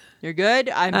good. You're good?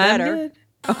 I'm better. Good.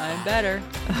 I'm better.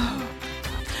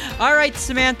 All right,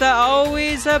 Samantha.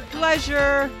 Always a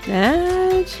pleasure.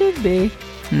 That should be.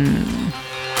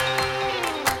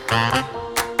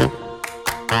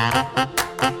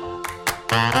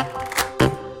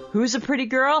 Who's a pretty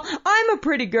girl? I'm a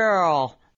pretty girl.